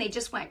a sudden they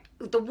just went,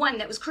 the one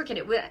that was crooked,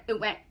 it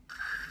went,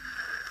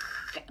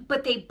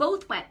 but they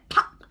both went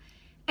pop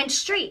and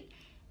straight.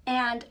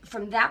 And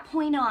from that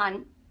point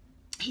on,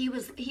 he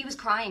was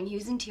crying. He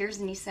was in tears,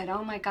 and he said,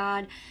 "Oh my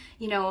God,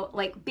 you know,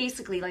 like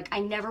basically, like I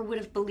never would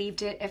have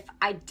believed it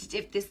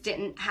if this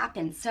didn't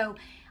happen." So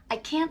I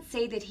can't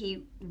say that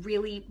he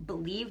really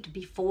believed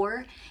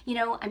before. You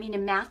know, I mean,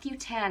 in Matthew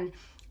 10,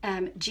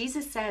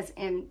 Jesus says,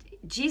 and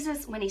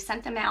Jesus, when he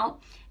sent them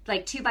out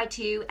like 2 by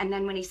 2, and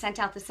then when he sent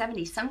out the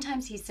 70,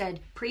 sometimes he said,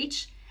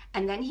 preach,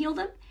 and then heal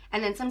them.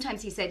 And then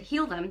sometimes he said,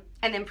 heal them,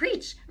 and then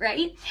preach,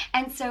 right?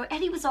 And so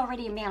Eddie was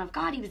already a man of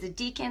God. He was a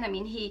deacon. I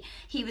mean,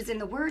 he was in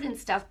the Word and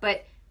stuff,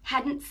 but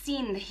hadn't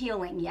seen the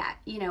healing yet,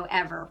 you know,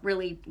 ever,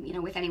 really, you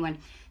know, with anyone.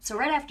 So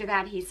right after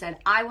that, he said,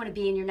 I want to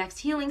be in your next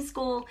healing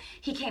school.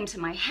 He came to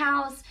my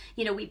house.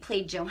 You know, we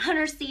played Joan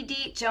Hunter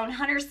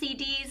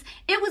CDs.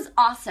 It was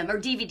awesome, or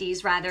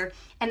DVDs rather.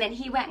 And then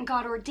he went and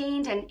got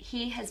ordained, and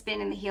he has been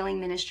in the healing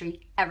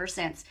ministry ever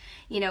since.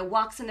 You know,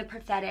 walks in the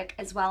prophetic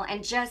as well,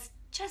 and just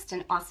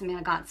an awesome man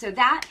of God. So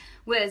that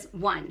was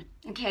one.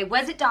 Okay,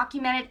 was it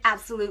documented?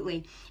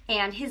 Absolutely.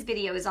 And his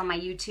video is on my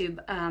YouTube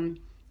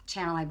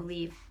channel, I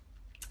believe.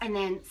 And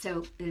then,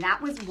 so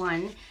that was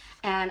one.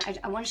 And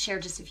I want to share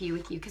just a few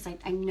with you because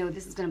I know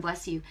this is going to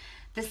bless you.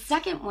 The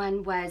second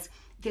one was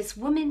this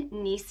woman,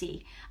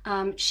 Nisi.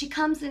 She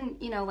comes and,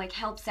 you know, like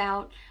helps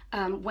out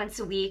once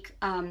a week.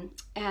 And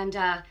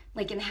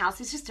like in the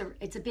house,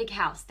 it's a big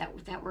house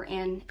that we're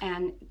in.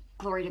 And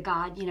glory to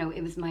God, you know,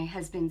 it was my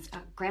husband's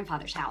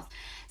grandfather's house.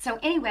 So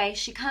anyway,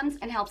 she comes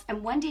and helps.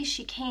 And one day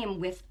she came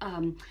with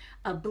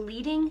a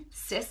bleeding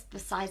cyst the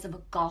size of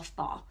a golf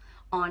ball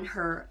on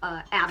her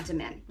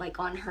abdomen, like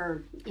on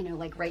her, you know,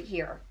 like right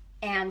here.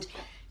 And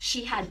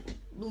she had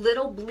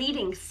little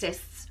bleeding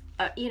cysts,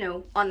 you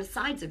know, on the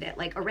sides of it,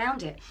 like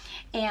around it.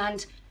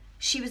 And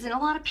she was in a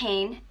lot of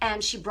pain,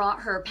 and she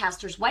brought her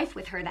pastor's wife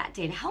with her that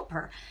day to help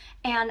her.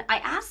 And I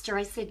asked her,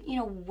 I said, you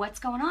know, what's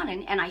going on?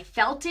 And I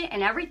felt it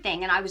and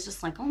everything. And I was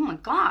just like, oh my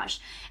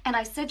gosh. And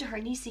I said to her,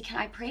 Nisi, can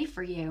I pray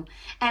for you?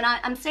 And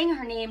I'm saying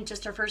her name,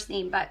 just her first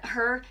name, but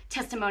her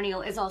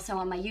testimonial is also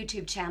on my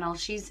YouTube channel.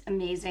 She's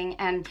amazing.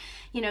 And,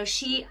 you know,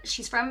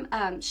 she's from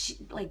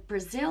like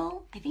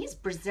Brazil. I think it's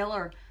Brazil,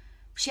 or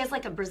she has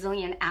like a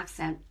Brazilian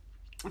accent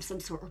of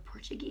some sort, or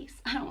Portuguese.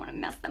 I don't want to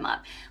mess them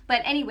up.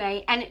 But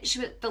anyway, and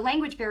the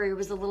language barrier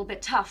was a little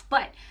bit tough.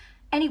 But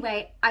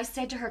anyway, I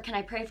said to her, can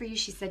I pray for you?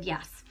 She said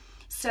yes.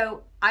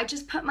 So I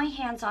just put my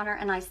hands on her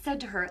and I said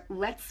to her,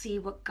 let's see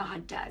what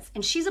God does.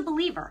 And she's a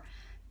believer.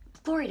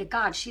 Glory to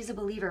God, she's a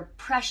believer.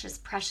 Precious,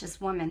 precious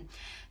woman.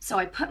 So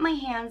I put my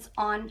hands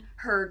on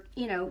her,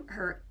 you know,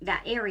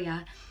 that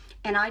area,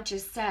 and I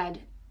just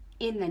said,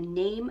 in the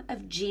name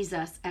of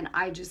Jesus, and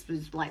I just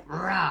was like,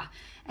 rah.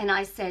 And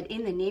I said,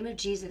 in the name of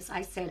Jesus,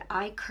 I said,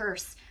 I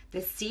curse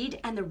the seed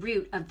and the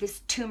root of this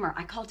tumor.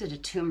 I called it a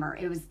tumor.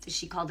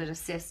 She called it a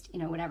cyst, you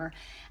know, whatever.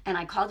 And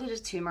I called it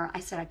a tumor. I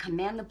said, I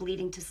command the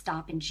bleeding to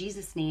stop in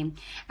Jesus' name.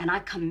 And I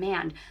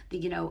command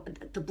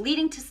the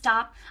bleeding to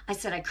stop. I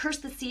said, I curse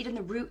the seed and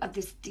the root of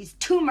these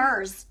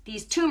tumors,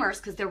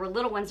 because there were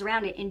little ones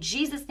around it, in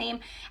Jesus' name.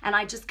 And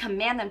I just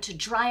command them to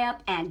dry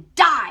up and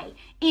die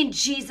in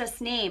Jesus'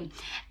 name.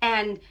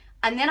 And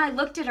then I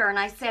looked at her and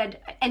I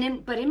said,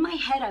 but in my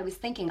head, I was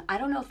thinking, I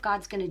don't know if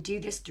God's going to do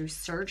this through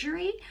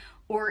surgery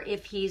or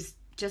if he's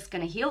just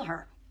going to heal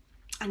her.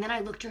 And then I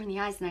looked her in the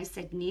eyes and I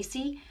said,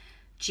 Nisi,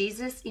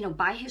 Jesus, you know,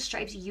 by his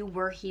stripes, you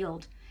were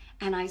healed.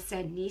 And I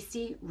said,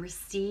 Nisi,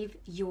 receive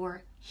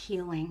your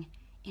healing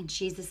in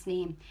Jesus'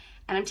 name.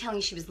 And I'm telling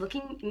you, she was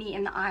looking me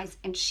in the eyes,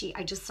 and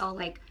I just saw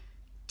like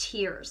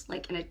tears,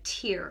 like in a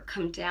tear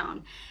come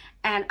down.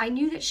 And I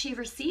knew that she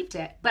received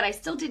it, but I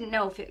still didn't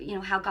know if it, you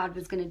know, how God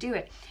was going to do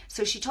it.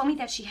 So she told me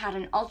that she had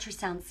an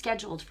ultrasound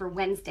scheduled for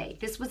Wednesday.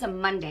 This was a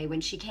Monday when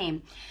she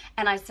came.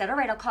 And I said, all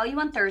right, I'll call you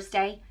on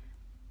Thursday.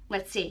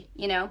 Let's see,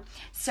 you know.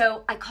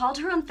 So I called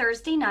her on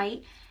Thursday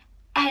night,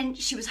 and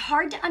she was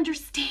hard to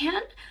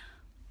understand,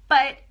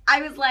 but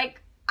I was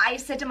like, I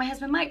said to my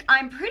husband, Mike,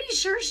 I'm pretty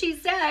sure she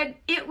said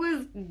it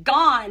was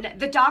gone.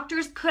 The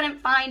doctors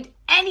couldn't find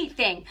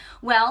anything.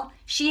 Well,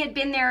 she had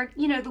been there,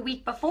 you know, the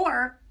week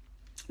before,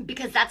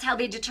 because that's how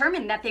they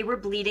determined that they were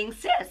bleeding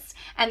cysts,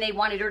 and they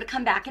wanted her to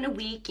come back in a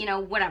week, you know,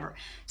 whatever.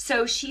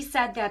 So she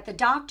said that the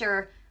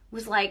doctor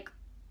was like,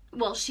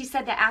 well, she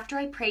said that after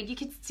I prayed, you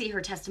could see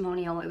her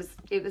testimonial.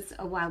 It was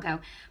a while ago,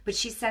 but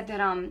she said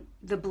that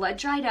the blood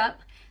dried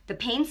up, the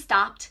pain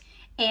stopped,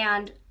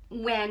 and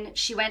when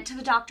she went to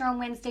the doctor on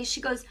Wednesday, she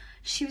goes,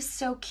 she was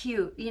so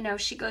cute, you know,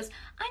 she goes,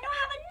 I don't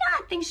have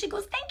a nothing. She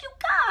goes, thank you,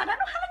 God, I don't have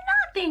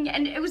a nothing.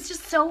 And it was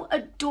just so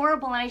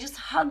adorable, and I just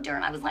hugged her,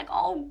 and I was like,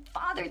 oh,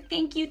 Father,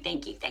 thank you,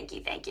 thank you, thank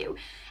you, thank you.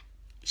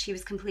 She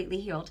was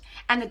completely healed.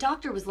 And the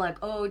doctor was like,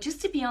 oh,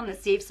 just to be on the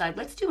safe side,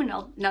 let's do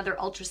another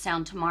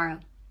ultrasound tomorrow.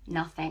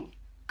 Nothing.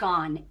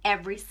 Gone.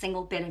 Every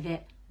single bit of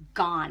it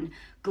gone.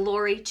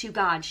 Glory to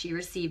God, she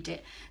received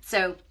it.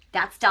 So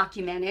that's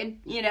documented,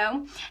 you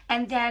know.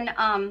 And then,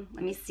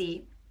 let me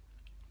see.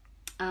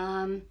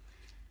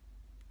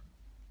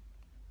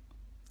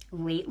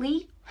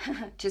 Lately,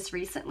 just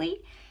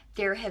recently,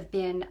 there have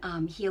been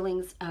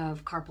healings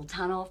of carpal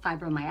tunnel,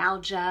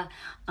 fibromyalgia,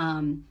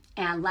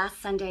 and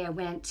last Sunday I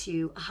went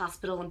to a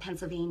hospital in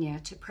Pennsylvania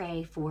to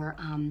pray for,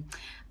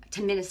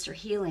 to minister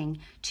healing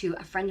to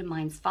a friend of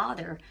mine's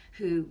father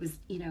who was,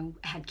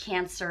 had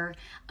cancer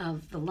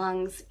of the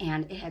lungs,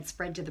 and it had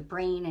spread to the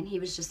brain, and he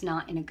was just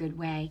not in a good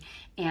way.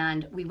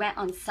 And we went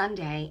on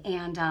Sunday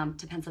and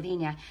to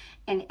Pennsylvania.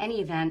 In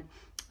any event,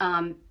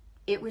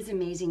 it was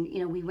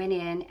amazing. We went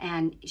in,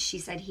 and she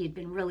said he had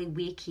been really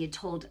weak. He had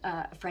told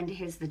a friend of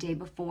his the day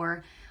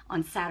before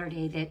on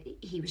Saturday that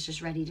he was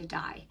just ready to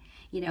die.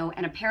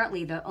 And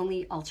apparently the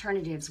only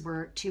alternatives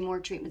were 2 more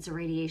treatments of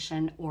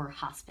radiation or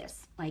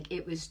hospice. Like,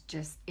 it was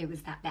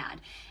that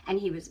bad. And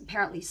he was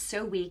apparently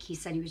so weak, he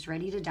said he was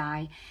ready to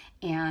die,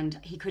 and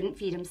he couldn't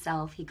feed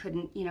himself. He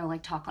couldn't,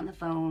 talk on the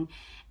phone.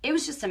 It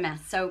was just a mess.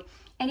 So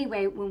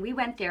anyway, when we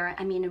went there,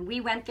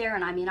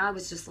 and I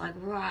was just like,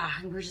 rah,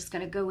 we're just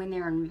going to go in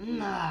there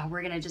and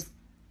we're going to just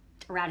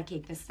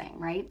eradicate this thing,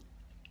 right?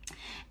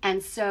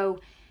 And so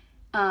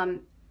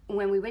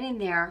when we went in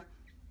there,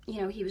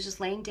 he was just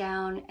laying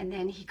down, and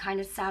then he kind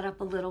of sat up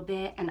a little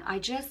bit, and I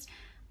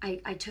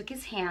took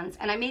his hands,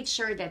 and I made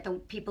sure that the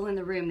people in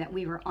the room, that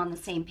we were on the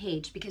same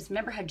page, because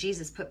remember how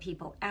Jesus put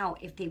people out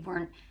if they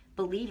weren't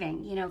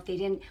believing, if they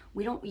didn't,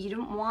 you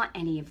didn't want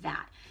any of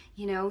that,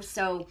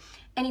 so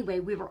anyway,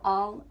 we were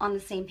all on the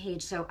same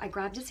page. So I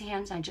grabbed his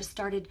hands, and I just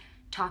started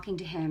talking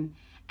to him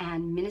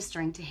and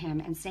ministering to him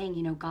and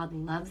saying, God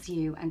loves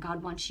you and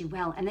God wants you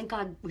well. And then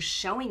God was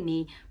showing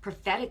me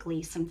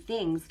prophetically some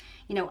things,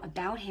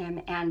 about him.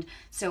 And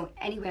so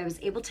anyway, I was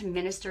able to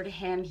minister to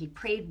him. He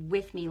prayed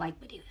with me,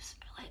 but he was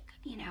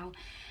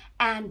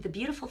and the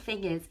beautiful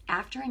thing is,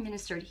 after I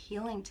ministered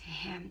healing to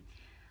him,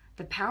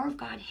 the power of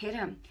God hit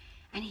him,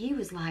 and he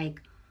was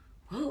like,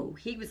 whoa,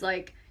 he was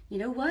like, you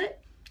know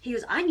what? He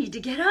goes, I need to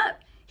get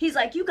up. He's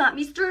like, you got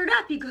me stirred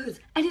up. He goes,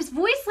 and his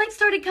voice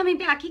started coming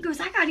back. He goes,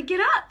 I got to get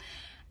up.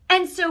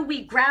 And so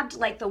we grabbed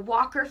the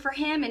walker for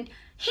him, and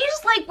he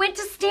just went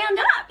to stand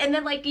up. And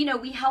then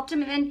we helped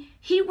him, and then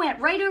he went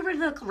right over to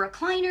the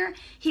recliner.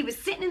 He was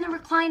sitting in the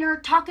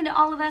recliner talking to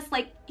all of us.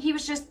 He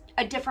was just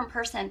a different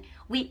person.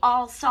 We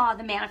all saw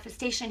the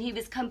manifestation. He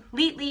was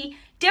completely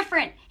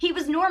different. He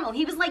was normal.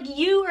 He was like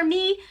you or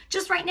me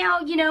just right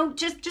now,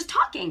 just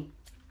talking.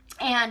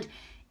 And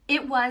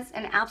it was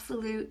an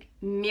absolute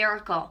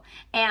miracle.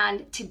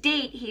 And to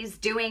date, he's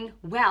doing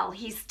well.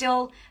 He's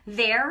still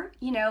there,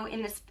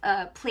 in this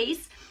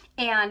place.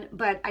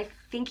 But I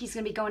think he's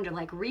going to be going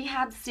to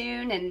rehab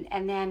soon,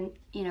 and then,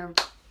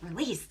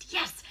 released.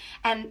 Yes.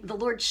 And the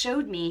Lord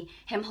showed me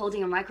him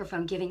holding a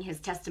microphone, giving his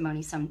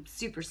testimony. So I'm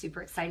super,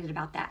 super excited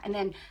about that. And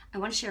then I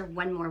want to share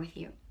one more with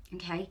you.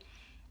 Okay.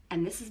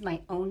 And this is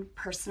my own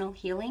personal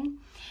healing.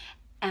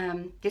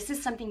 This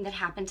is something that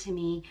happened to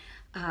me.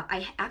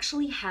 I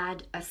actually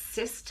had a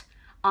cyst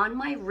on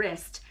my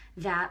wrist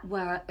that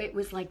it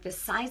was the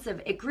size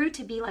of, it grew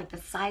to be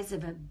the size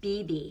of a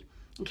BB.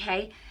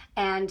 Okay.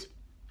 And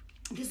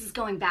this is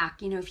going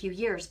back, a few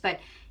years, but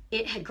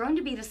it had grown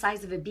to be the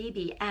size of a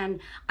BB. And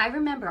I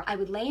remember I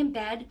would lay in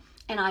bed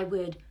and I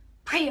would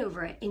pray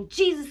over it in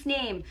Jesus'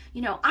 name.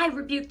 I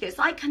rebuke this,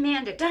 I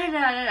command it, da da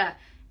da da da.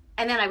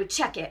 And then I would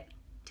check it.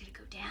 Did it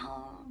go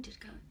down? Did it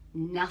go?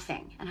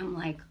 Nothing. And I'm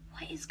like,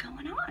 what is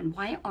going on?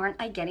 Why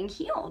aren't I getting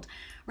healed?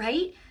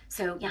 Right?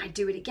 So yeah, I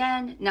do it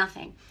again,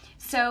 nothing.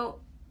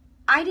 So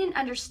I didn't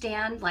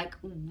understand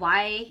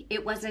why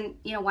it wasn't,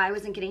 why I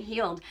wasn't getting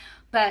healed.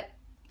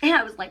 And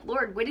I was like,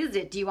 Lord, what is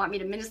it? Do you want me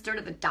to minister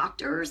to the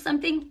doctor or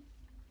something?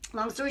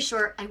 Long story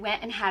short, I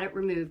went and had it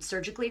removed,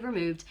 surgically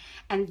removed.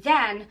 And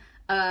then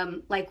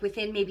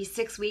within maybe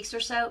 6 weeks or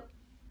so,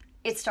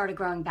 it started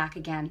growing back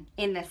again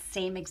in the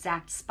same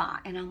exact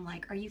spot. And I'm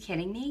like, are you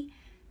kidding me?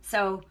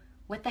 So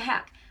what the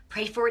heck?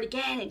 Pray for it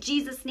again in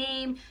Jesus'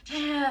 name.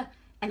 And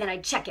then I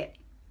check it.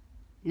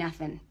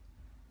 Nothing.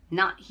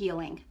 Not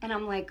healing. And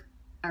I'm like,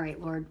 all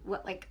right, Lord,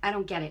 what? I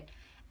don't get it.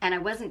 And I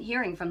wasn't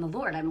hearing from the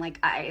Lord. I'm like,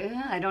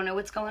 I don't know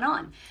what's going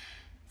on.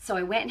 So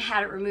I went and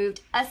had it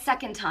removed a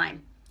second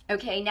time.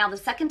 Okay, now the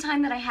second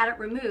time that I had it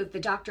removed, the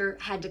doctor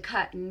had to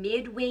cut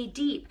midway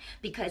deep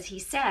because he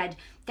said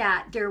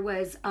that there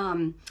were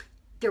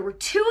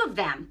 2 of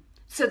them.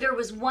 So there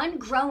was one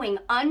growing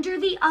under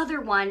the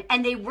other one,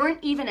 and they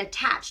weren't even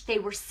attached. They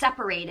were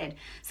separated.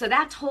 So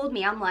that told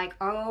me, I'm like,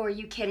 oh, are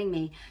you kidding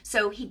me?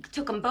 So he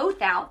took them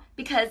both out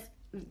because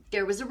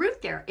there was a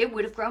root there. It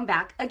would have grown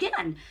back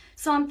again.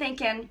 So I'm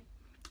thinking,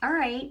 all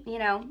right,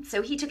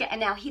 so he took it.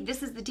 And now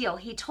this is the deal.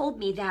 He told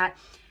me that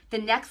the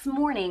next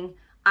morning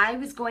I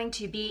was going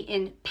to be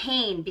in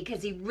pain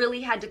because he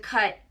really had to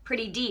cut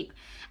pretty deep.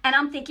 And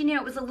I'm thinking,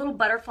 it was a little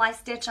butterfly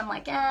stitch. I'm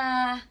like,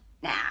 nah,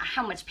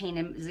 how much pain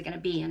is it going to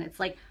be? And it's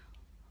like,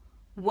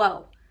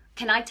 whoa.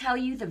 Can I tell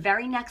you, the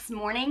very next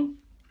morning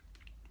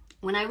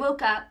when I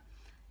woke up,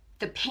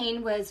 the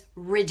pain was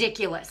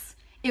ridiculous.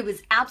 It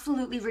was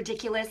absolutely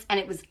ridiculous, and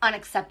it was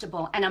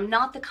unacceptable. And I'm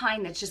not the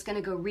kind that's just going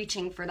to go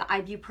reaching for the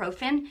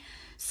ibuprofen.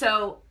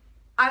 So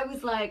I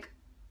was like,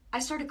 I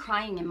started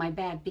crying in my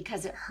bed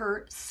because it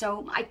hurt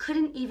so. I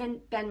couldn't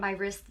even bend my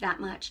wrist that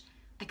much.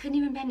 I couldn't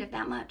even bend it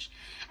that much.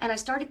 And I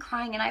started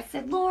crying and I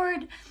said,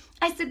 Lord,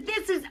 I said,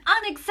 this is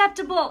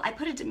unacceptable. I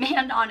put a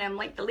demand on him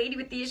like the lady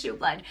with the issue of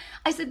blood.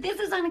 I said, this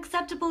is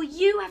unacceptable.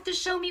 You have to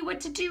show me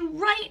what to do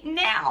right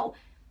now.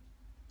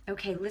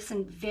 Okay,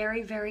 listen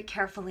very, very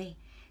carefully.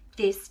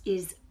 This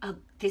is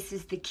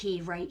the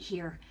key right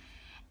here.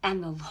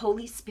 And the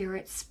Holy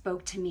Spirit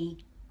spoke to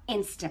me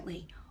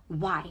instantly.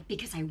 Why?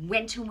 Because I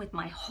went to him with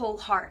my whole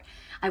heart.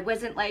 I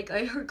wasn't like,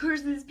 I heard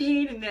Kirsten's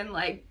pain and then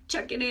like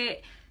chucking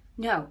it.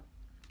 No,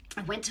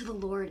 I went to the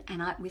Lord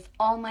and with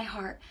all my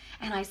heart.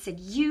 And I said,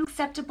 you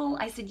acceptable?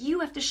 I said, you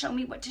have to show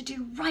me what to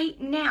do right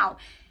now.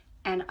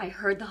 And I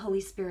heard the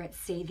Holy Spirit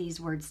say these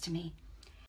words to me.